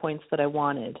high points that I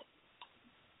wanted.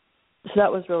 So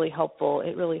that was really helpful.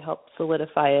 It really helped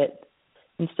solidify it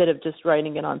instead of just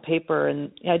writing it on paper.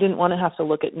 And I didn't want to have to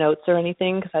look at notes or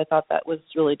anything, because I thought that was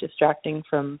really distracting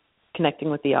from connecting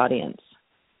with the audience.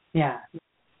 Yeah.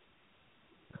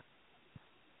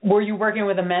 Were you working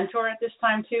with a mentor at this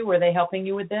time too? Were they helping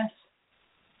you with this?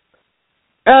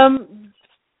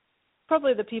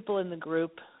 Probably the people in the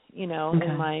group, Okay.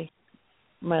 in my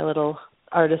little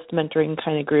artist mentoring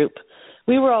kind of group.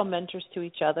 We were all mentors to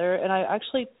each other, and I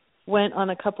actually went on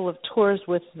a couple of tours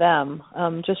with them,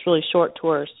 just really short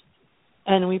tours,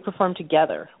 and we performed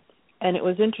together. And it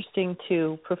was interesting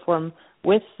to perform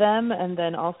with them and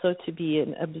then also to be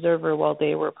an observer while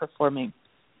they were performing,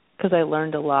 because I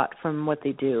learned a lot from what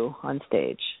they do on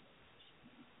stage.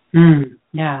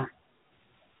 Yeah.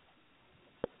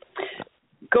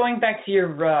 Going back to your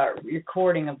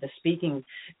recording of the speaking,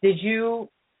 did you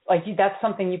that's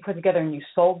something you put together and you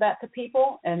sold that to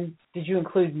people? And did you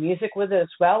include music with it as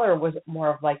well, or was it more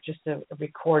of like just a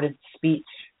recorded speech?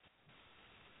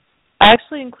 I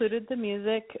actually included the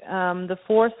music. The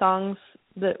 4 songs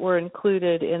that were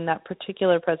included in that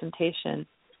particular presentation,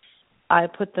 I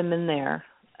put them in there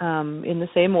in the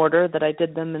same order that I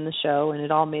did them in the show, and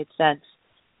it all made sense.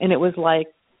 And it was like,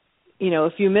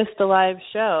 if you missed the live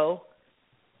show,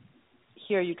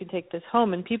 here you can take this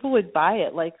home, and people would buy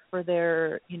it like for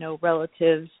their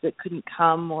relatives that couldn't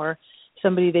come, or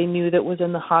somebody they knew that was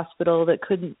in the hospital that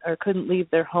couldn't leave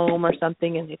their home or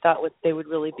something, and they thought they would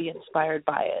really be inspired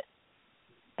by it.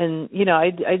 And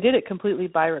I did it completely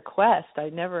by request. I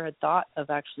never had thought of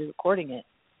actually recording it,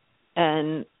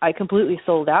 and I completely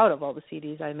sold out of all the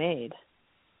CDs I made.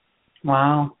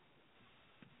 Wow.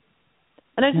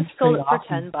 And I just sold it for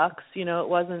awesome. $10.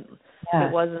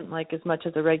 It wasn't like as much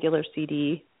as a regular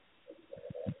CD.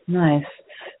 Nice.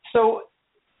 So,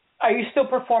 are you still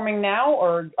performing now,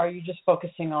 or are you just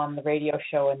focusing on the radio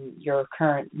show and your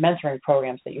current mentoring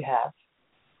programs that you have?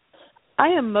 I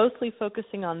am mostly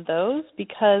focusing on those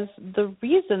because the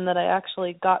reason that I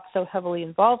actually got so heavily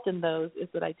involved in those is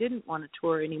that I didn't want to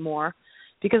tour anymore,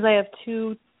 because I have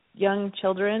 2 young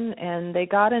children, and they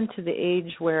got into the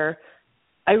age where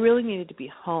I really needed to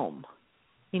be home.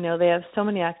 They have so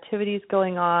many activities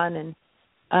going on, and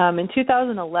in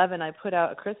 2011 I put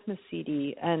out a Christmas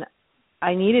CD, and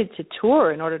I needed to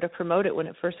tour in order to promote it when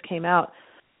it first came out,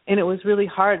 and it was really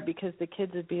hard because the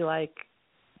kids would be like,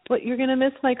 "What, you're going to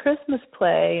miss my Christmas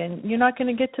play, and you're not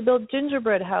going to get to build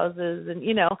gingerbread houses," and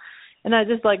and that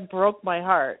just like broke my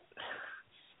heart.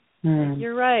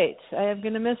 You're right, I am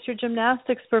going to miss your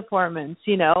gymnastics performance,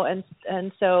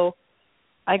 and so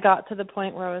I got to the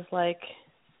point where I was like,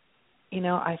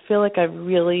 I feel like I've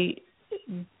really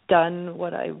done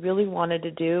what I really wanted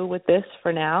to do with this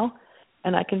for now,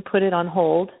 and I can put it on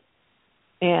hold,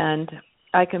 and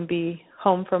I can be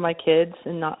home for my kids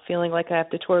and not feeling like I have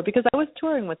to tour, because I was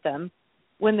touring with them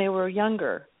when they were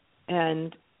younger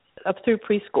and up through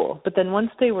preschool. But then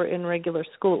once they were in regular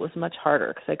school, it was much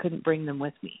harder because I couldn't bring them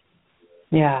with me.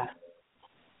 Yeah.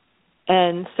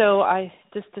 And so I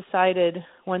just decided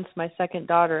once my second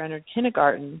daughter entered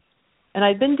kindergarten, and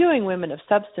I'd been doing Women of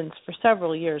Substance for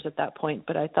several years at that point,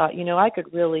 but I thought, I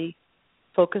could really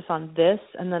focus on this,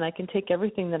 and then I can take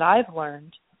everything that I've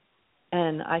learned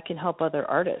and I can help other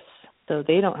artists so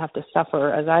they don't have to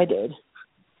suffer as I did.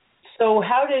 So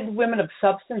how did Women of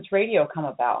Substance Radio come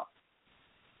about?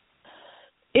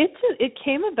 It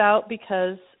came about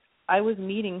because I was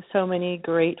meeting so many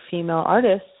great female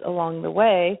artists along the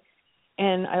way,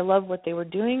 and I loved what they were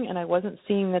doing, and I wasn't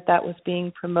seeing that was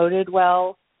being promoted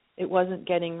well. It wasn't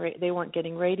they weren't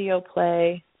getting radio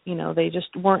play. They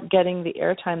just weren't getting the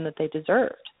airtime that they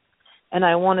deserved. And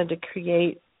I wanted to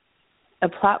create a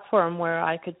platform where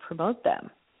I could promote them.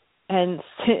 And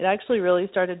it actually really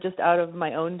started just out of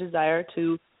my own desire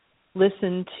to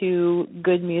listen to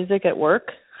good music at work.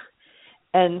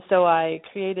 And so I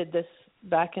created this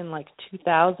back in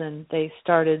 2000. They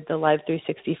started the Live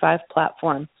 365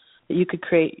 platform that you could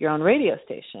create your own radio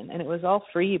station. And it was all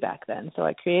free back then. So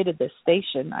I created this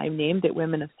station. I named it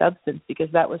Women of Substance because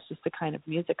that was just the kind of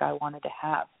music I wanted to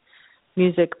have.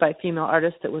 Music by female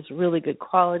artists that was really good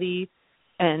quality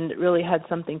and really had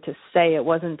something to say. It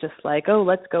wasn't just like, oh,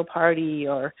 let's go party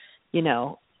or,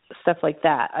 stuff like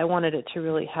that. I wanted it to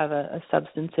really have a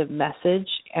substantive message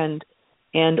and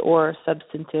or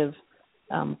substantive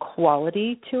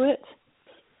quality to it.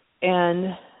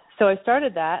 And so I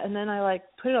started that, and then I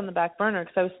put it on the back burner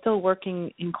because I was still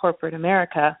working in corporate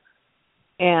America.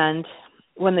 And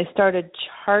when they started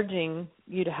charging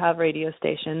you to have radio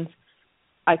stations,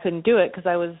 I couldn't do it because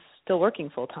I was still working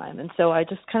full time. And so I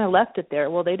just kind of left it there.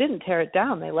 Well, they didn't tear it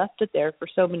down. They left it there for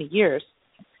so many years.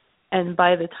 And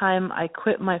by the time I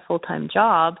quit my full-time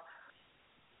job,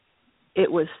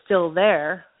 it was still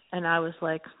there. And I was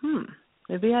like,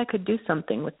 maybe I could do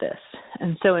something with this.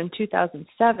 And so in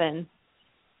 2007,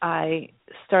 I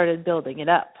started building it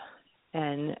up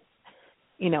and,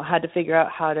 had to figure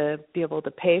out how to be able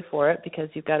to pay for it because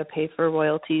you've got to pay for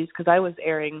royalties because I was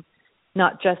airing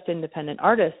not just independent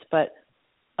artists, but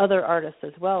other artists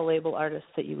as well, label artists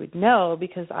that you would know,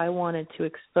 because I wanted to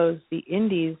expose the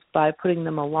indies by putting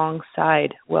them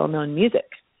alongside well-known music.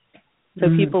 So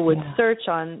people would search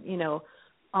on,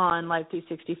 on Live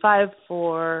 365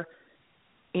 for,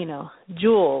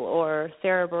 Jewel or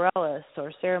Sarah Bareilles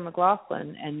or Sarah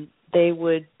McLachlan, and they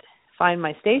would find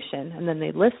my station, and then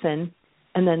they'd listen,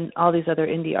 and then all these other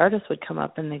indie artists would come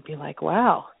up, and they'd be like,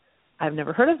 wow, I've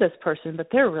never heard of this person, but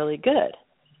they're really good.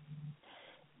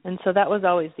 And so that was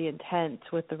always the intent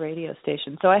with the radio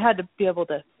station. So I had to be able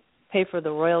to pay for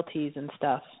the royalties and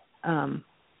stuff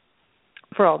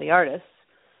for all the artists.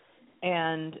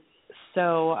 And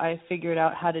so I figured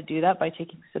out how to do that by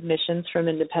taking submissions from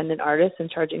independent artists and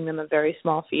charging them a very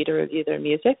small fee to review their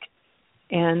music.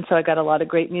 And so I got a lot of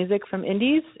great music from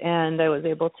indies, and I was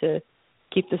able to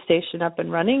keep the station up and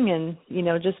running. And, you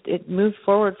know, just it moved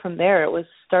forward from there. It was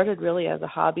started really as a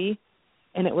hobby,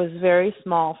 and it was very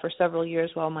small for several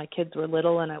years while my kids were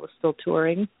little and I was still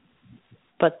touring.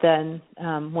 But then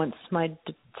once my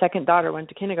second daughter went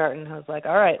to kindergarten, I was like,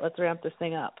 all right, let's ramp this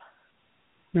thing up.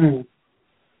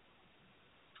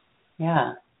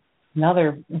 Yeah.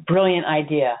 Another brilliant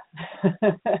idea.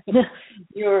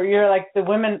 You're like the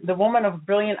woman of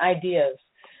brilliant ideas.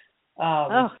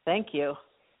 Oh, thank you.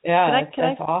 Yeah, can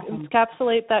I awesome.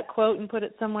 encapsulate that quote and put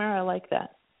it somewhere? I like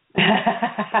that.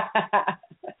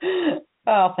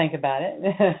 I'll think about it.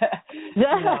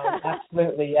 No,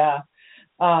 absolutely, yeah.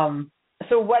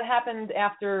 So what happened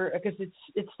after? Because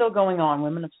it's still going on.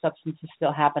 Women of Substance is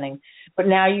still happening, but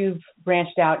now you've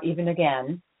branched out even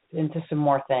again into some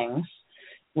more things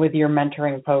with your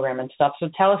mentoring program and stuff. So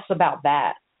tell us about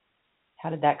that. How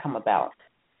did that come about?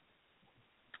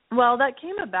 Well, that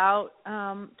came about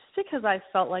just because I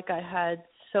felt like I had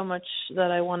so much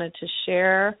that I wanted to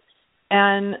share.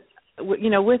 And, you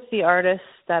know, with the artists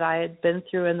that I had been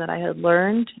through and that I had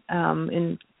learned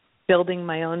in building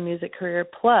my own music career,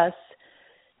 plus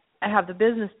I have the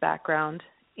business background,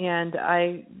 and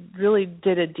I really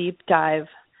did a deep dive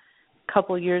a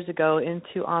couple years ago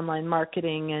into online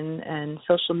marketing and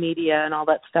social media and all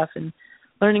that stuff, and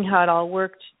learning how it all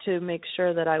worked to make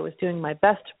sure that I was doing my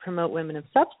best to promote women of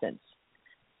substance.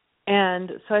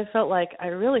 And so I felt like I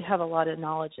really have a lot of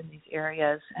knowledge in these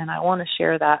areas, and I want to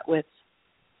share that with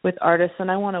artists, and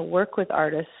I want to work with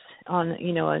artists on,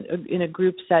 you know, in a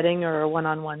group setting or a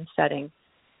one-on-one setting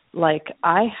like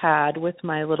I had with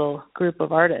my little group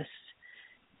of artists.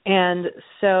 And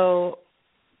so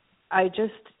I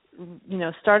just, you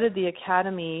know, started the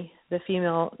academy, the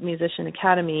Female Musician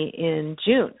Academy, in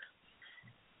June.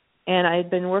 And I had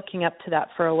been working up to that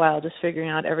for a while, just figuring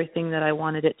out everything that I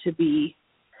wanted it to be,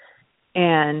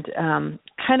 and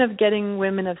kind of getting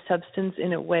Women of Substance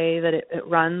in a way that it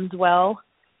runs well,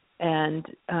 and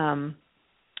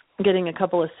getting a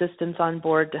couple assistants on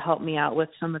board to help me out with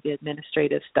some of the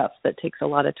administrative stuff that takes a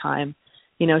lot of time,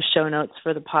 you know, show notes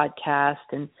for the podcast,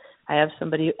 and I have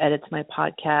somebody who edits my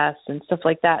podcast and stuff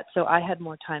like that. So I had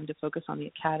more time to focus on the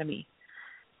academy.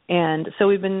 And so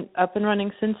we've been up and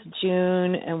running since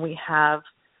June, and we have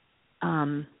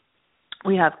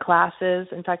classes.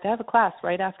 In fact, I have a class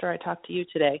right after I talk to you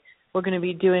today. We're going to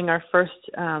be doing our first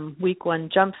week one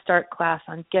jumpstart class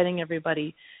on getting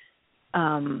everybody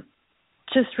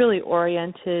just really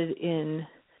oriented in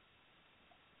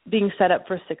being set up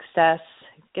for success,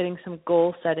 getting some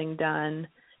goal setting done,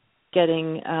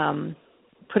 getting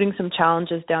putting some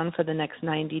challenges down for the next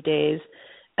 90 days,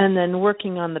 and then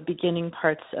working on the beginning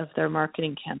parts of their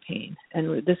marketing campaign.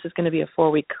 And this is going to be a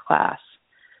 4-week class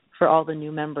for all the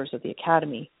new members of the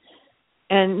academy.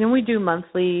 And then we do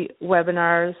monthly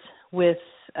webinars with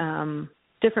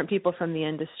different people from the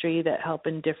industry that help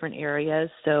in different areas.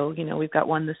 So, you know, we've got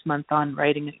one this month on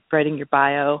writing your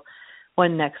bio,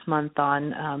 one next month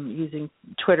on using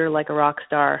Twitter like a rock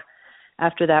star.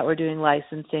 After that, we're doing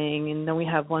licensing, and then we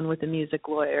have one with a music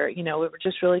lawyer. You know, we're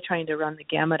just really trying to run the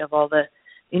gamut of all the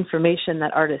information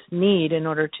that artists need in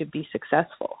order to be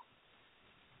successful.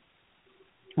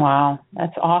 Wow,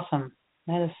 that's awesome.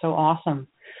 That is so awesome.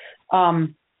 I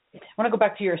want to go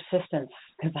back to your assistants,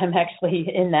 because I'm actually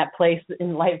in that place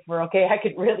in life where, okay, I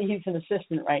could really use an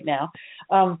assistant right now.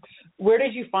 Where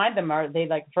did you find them? Are they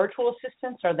like virtual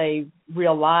assistants? Are they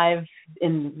real live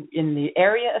in the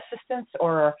area assistants,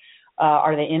 or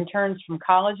are they interns from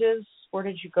colleges? Where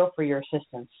did you go for your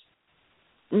assistants?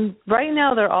 Right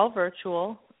now, they're all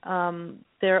virtual.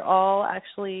 They're all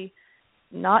actually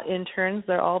not interns.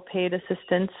 They're all paid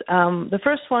assistants. The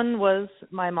first one was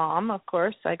my mom, of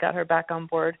course. I got her back on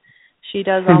board. She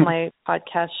does all my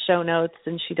podcast show notes,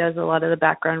 and she does a lot of the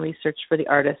background research for the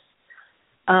artists.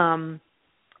 And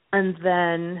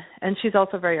she's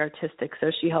also very artistic,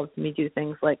 so she helps me do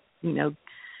things like, you know,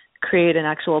 create an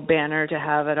actual banner to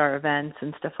have at our events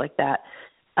and stuff like that.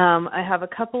 I have a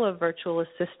couple of virtual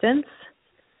assistants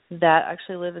that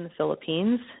actually live in the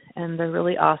Philippines, and they're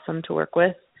really awesome to work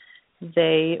with.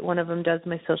 One of them does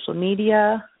my social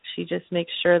media. She just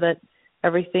makes sure that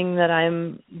everything that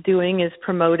I'm doing is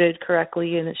promoted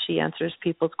correctly and that she answers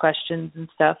people's questions and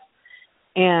stuff.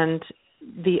 And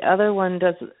the other one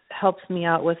helps me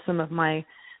out with some of my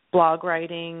blog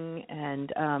writing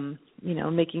and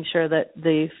making sure that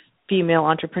the female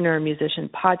entrepreneur musician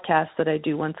podcast that I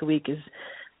do once a week is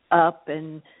up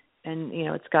and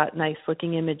it's got nice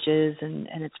looking images and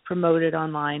it's promoted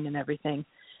online and everything.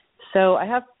 So I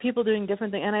have people doing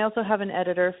different things, and I also have an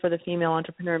editor for the Female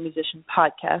Entrepreneur Musician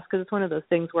podcast, because it's one of those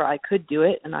things where I could do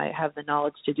it and I have the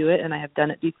knowledge to do it and I have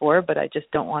done it before, but I just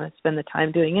don't want to spend the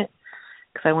time doing it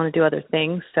because I want to do other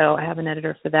things. So I have an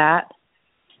editor for that.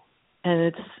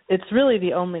 And it's really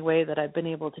the only way that I've been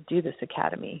able to do this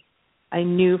academy. I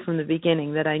knew from the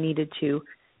beginning that I needed to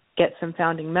get some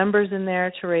founding members in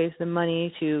there to raise the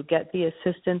money, to get the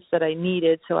assistance that I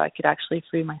needed so I could actually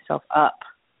free myself up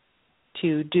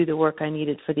to do the work I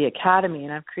needed for the academy.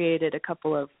 And I've created a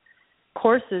couple of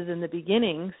courses in the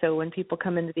beginning. So when people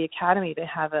come into the academy, they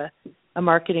have a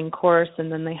marketing course,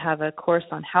 and then they have a course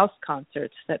on house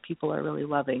concerts that people are really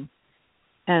loving.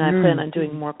 And I plan on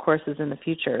doing more courses in the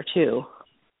future too.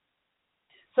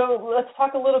 So let's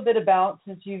talk a little bit about,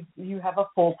 since you have a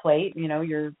full plate,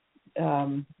 you're a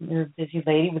busy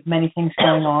lady with many things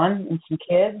going on and some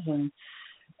kids, and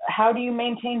how do you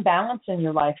maintain balance in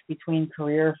your life between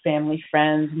career, family,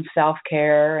 friends, and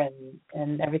self-care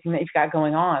and everything that you've got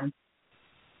going on?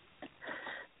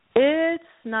 It's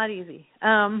not easy.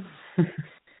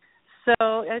 So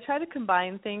I try to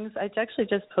combine things. I actually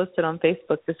just posted on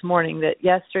Facebook this morning that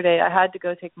yesterday I had to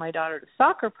go take my daughter to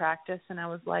soccer practice, and I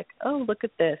was like, oh, look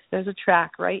at this. There's a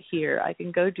track right here. I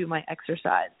can go do my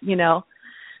exercise,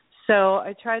 So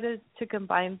I try to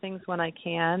combine things when I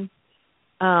can.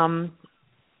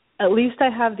 At least I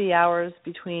have the hours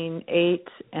between 8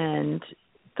 and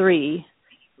 3,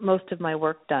 most of my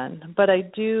work done. But I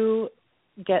do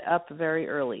get up very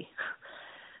early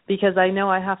because I know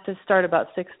I have to start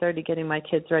about 6:30 getting my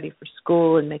kids ready for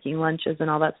school and making lunches and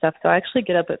all that stuff. So I actually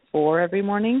get up at 4 every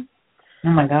morning. Oh,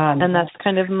 my God. And that's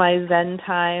kind of my zen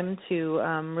time to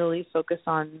really focus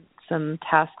on some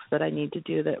tasks that I need to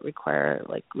do that require,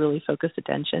 really focused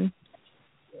attention.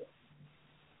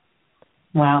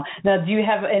 Wow. Now, do you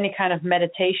have any kind of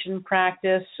meditation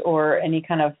practice or any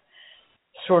kind of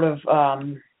sort of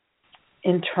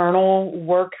internal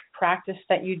work practice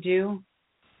that you do?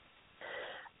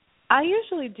 I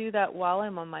usually do that while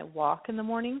I'm on my walk in the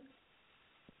morning.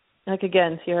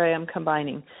 Again, here I am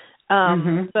combining.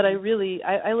 But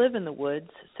I live in the woods,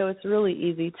 so it's really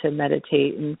easy to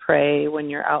meditate and pray when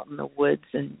you're out in the woods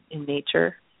and in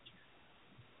nature.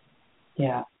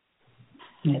 Yeah.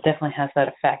 It definitely has that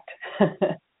effect.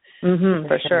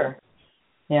 For sure.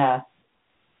 Yeah.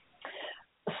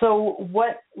 So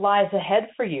what lies ahead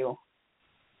for you?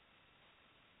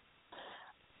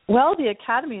 Well, the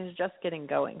academy is just getting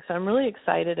going, so I'm really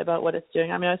excited about what it's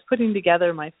doing. I mean, I was putting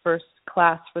together my first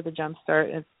class for the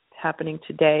Jumpstart. It's happening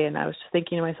today, and I was just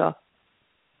thinking to myself,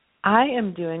 I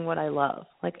am doing what I love.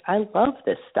 I love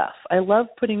this stuff. I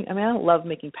don't love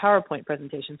making PowerPoint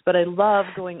presentations, but I love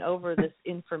going over this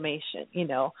information,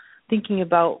 thinking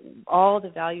about all the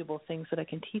valuable things that I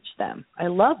can teach them. I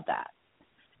love that.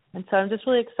 And so I'm just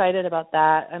really excited about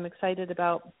that. I'm excited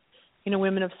about,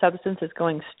 Women of Substance is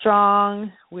going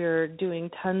strong. We're doing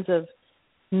tons of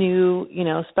new,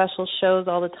 special shows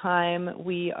all the time.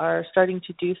 We are starting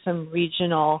to do some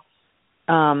regional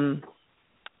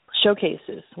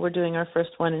showcases. We're doing our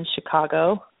first one in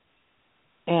Chicago,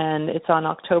 and it's on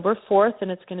October 4th, and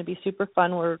it's going to be super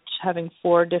fun. We're having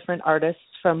 4 different artists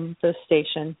from the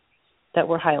station that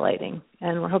we're highlighting,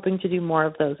 and we're hoping to do more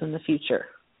of those in the future.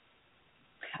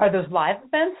 Are those live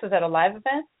events? Is that a live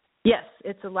event? Yes,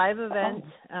 it's a live event.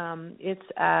 It's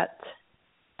at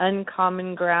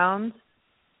Uncommon Grounds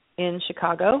in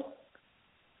Chicago,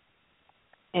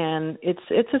 and it's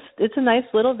a nice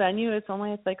little venue. It's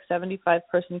only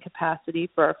 75-person capacity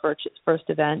for our first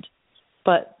event,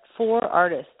 but 4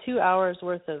 artists, 2 hours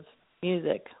worth of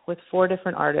music with 4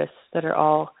 different artists that are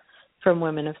all from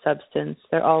Women of Substance.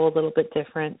 They're all a little bit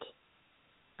different,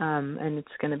 and it's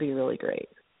going to be really great.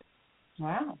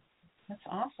 Wow, that's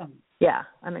awesome. Yeah,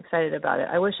 I'm excited about it.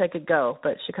 I wish I could go,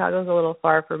 but Chicago's a little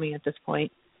far for me at this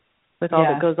point with all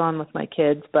that goes on with my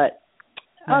kids, but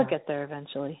I'll get there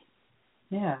eventually.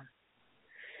 Yeah.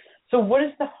 So what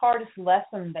is the hardest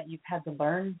lesson that you've had to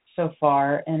learn so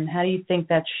far, and how do you think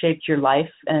that's shaped your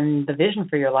life and the vision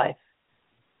for your life?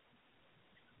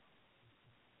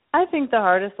 I think the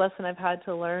hardest lesson I've had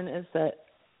to learn is that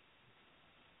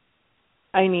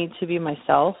I need to be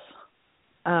myself.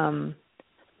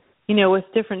 With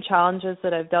different challenges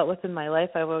that I've dealt with in my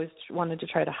life, I've always wanted to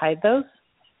try to hide those.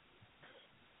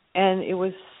 And it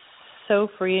was so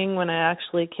freeing when I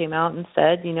actually came out and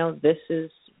said, this is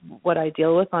what I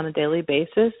deal with on a daily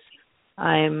basis.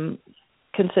 I'm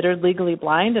considered legally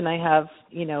blind, and I have,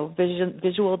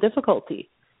 visual difficulty.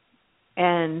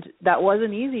 And that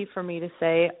wasn't easy for me to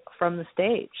say from the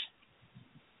stage.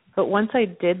 But once I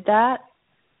did that,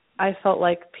 I felt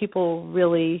like people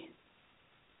really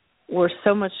were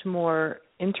so much more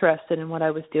interested in what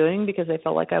I was doing because I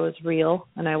felt like I was real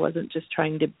and I wasn't just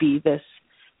trying to be this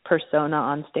persona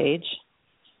on stage.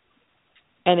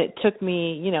 And it took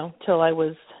me, till I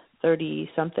was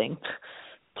 30-something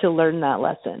to learn that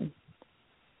lesson.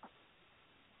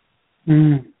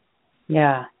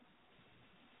 Yeah.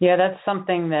 Yeah, that's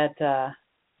something that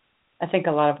I think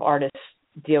a lot of artists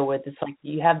deal with. It's like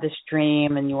you have this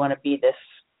dream and you want to be this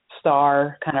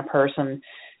star kind of person,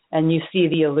 and you see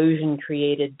the illusion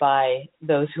created by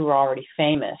those who are already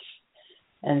famous.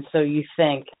 And so you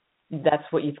think that's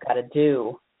what you've got to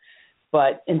do.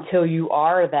 But until you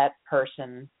are that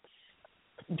person,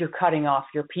 you're cutting off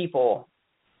your people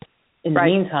in the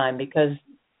meantime, because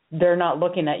they're not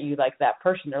looking at you like that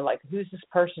person. They're like, who's this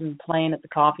person playing at the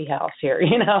coffee house here,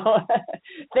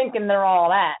 thinking they're all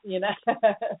that,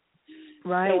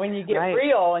 Right. So when you get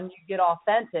real and you get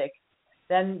authentic,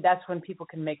 then that's when people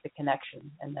can make the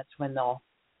connection, and that's when they'll,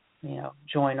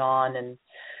 join on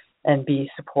and be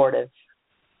supportive.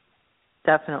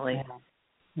 Definitely.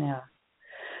 Yeah.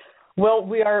 Well,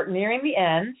 we are nearing the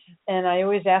end, and I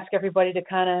always ask everybody to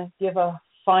kind of give a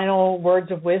final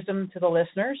words of wisdom to the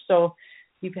listeners. So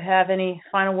if you could have any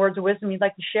final words of wisdom you'd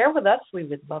like to share with us, we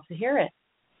would love to hear it.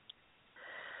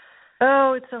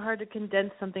 Oh, it's so hard to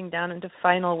condense something down into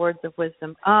final words of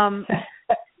wisdom.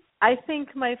 I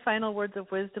think my final words of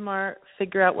wisdom are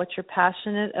figure out what you're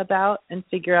passionate about and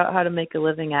figure out how to make a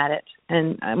living at it.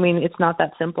 And, it's not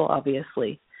that simple,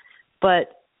 obviously,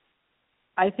 but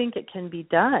I think it can be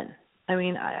done.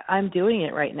 I'm doing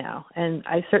it right now, and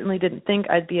I certainly didn't think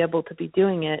I'd be able to be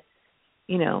doing it,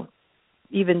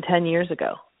 even 10 years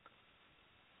ago.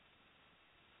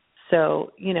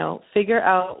 So, figure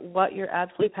out what you're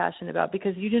absolutely passionate about,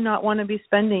 because you do not want to be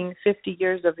spending 50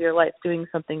 years of your life doing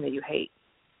something that you hate.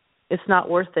 It's not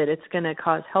worth it. It's going to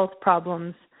cause health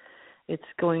problems. It's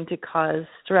going to cause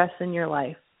stress in your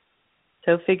life.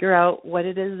 So figure out what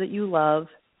it is that you love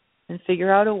and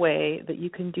figure out a way that you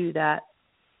can do that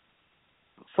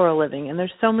for a living. And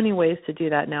there's so many ways to do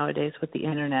that nowadays with the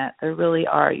internet. There really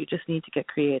are. You just need to get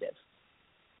creative.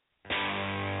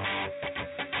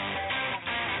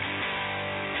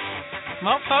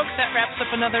 Well, folks, that wraps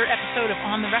up another episode of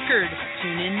On the Record.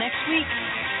 Tune in next week.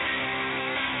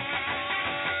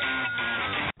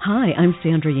 Hi, I'm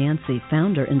Sandra Yancey,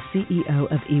 founder and CEO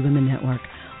of eWomen Network.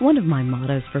 One of my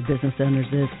mottos for business owners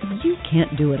is, you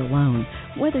can't do it alone.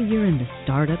 Whether you're in the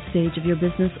startup stage of your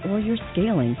business or you're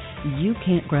scaling, you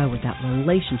can't grow without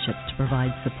relationships to provide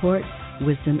support,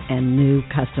 wisdom, and new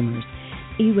customers.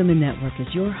 eWomen Network is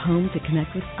your home to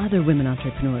connect with other women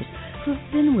entrepreneurs who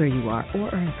have been where you are or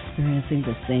are experiencing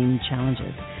the same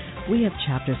challenges. We have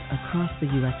chapters across the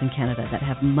U.S. and Canada that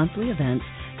have monthly events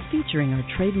featuring our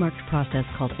trademarked process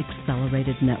called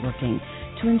Accelerated Networking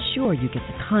to ensure you get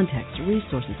the context,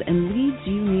 resources, and leads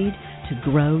you need to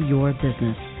grow your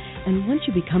business. And once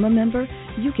you become a member,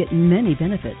 you get many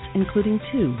benefits, including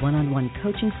 2 one-on-one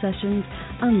coaching sessions,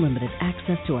 unlimited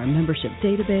access to our membership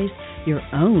database, your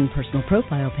own personal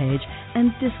profile page,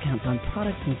 and discounts on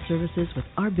products and services with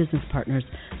our business partners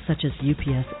such as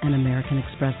UPS and American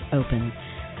Express Open.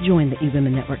 Join the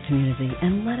eWomen Network community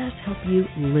and let us help you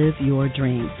live your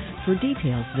dream. For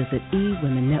details, visit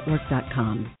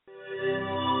eWomenNetwork.com.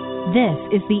 This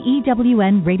is the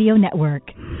EWN Radio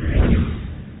Network.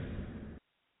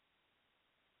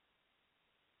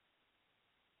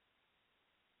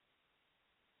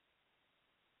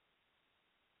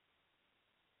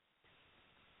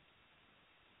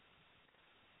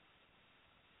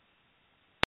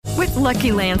 With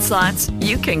Lucky Land Slots,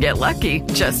 you can get lucky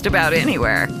just about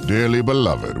anywhere. Dearly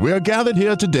beloved, we are gathered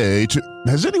here today to...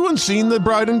 Has anyone seen the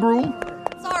bride and groom?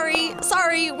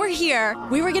 Sorry, we're here.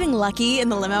 We were getting lucky in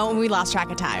the limo and we lost track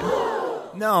of time.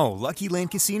 No, Lucky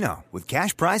Land Casino, with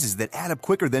cash prizes that add up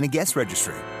quicker than a guest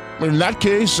registry. In that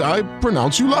case, I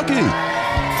pronounce you lucky.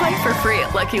 Play for free at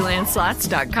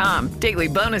LuckyLandSlots.com. Daily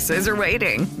bonuses are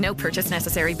waiting. No purchase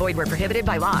necessary. Void where prohibited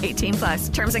by law.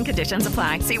 18+. Terms and conditions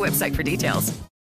apply. See website for details.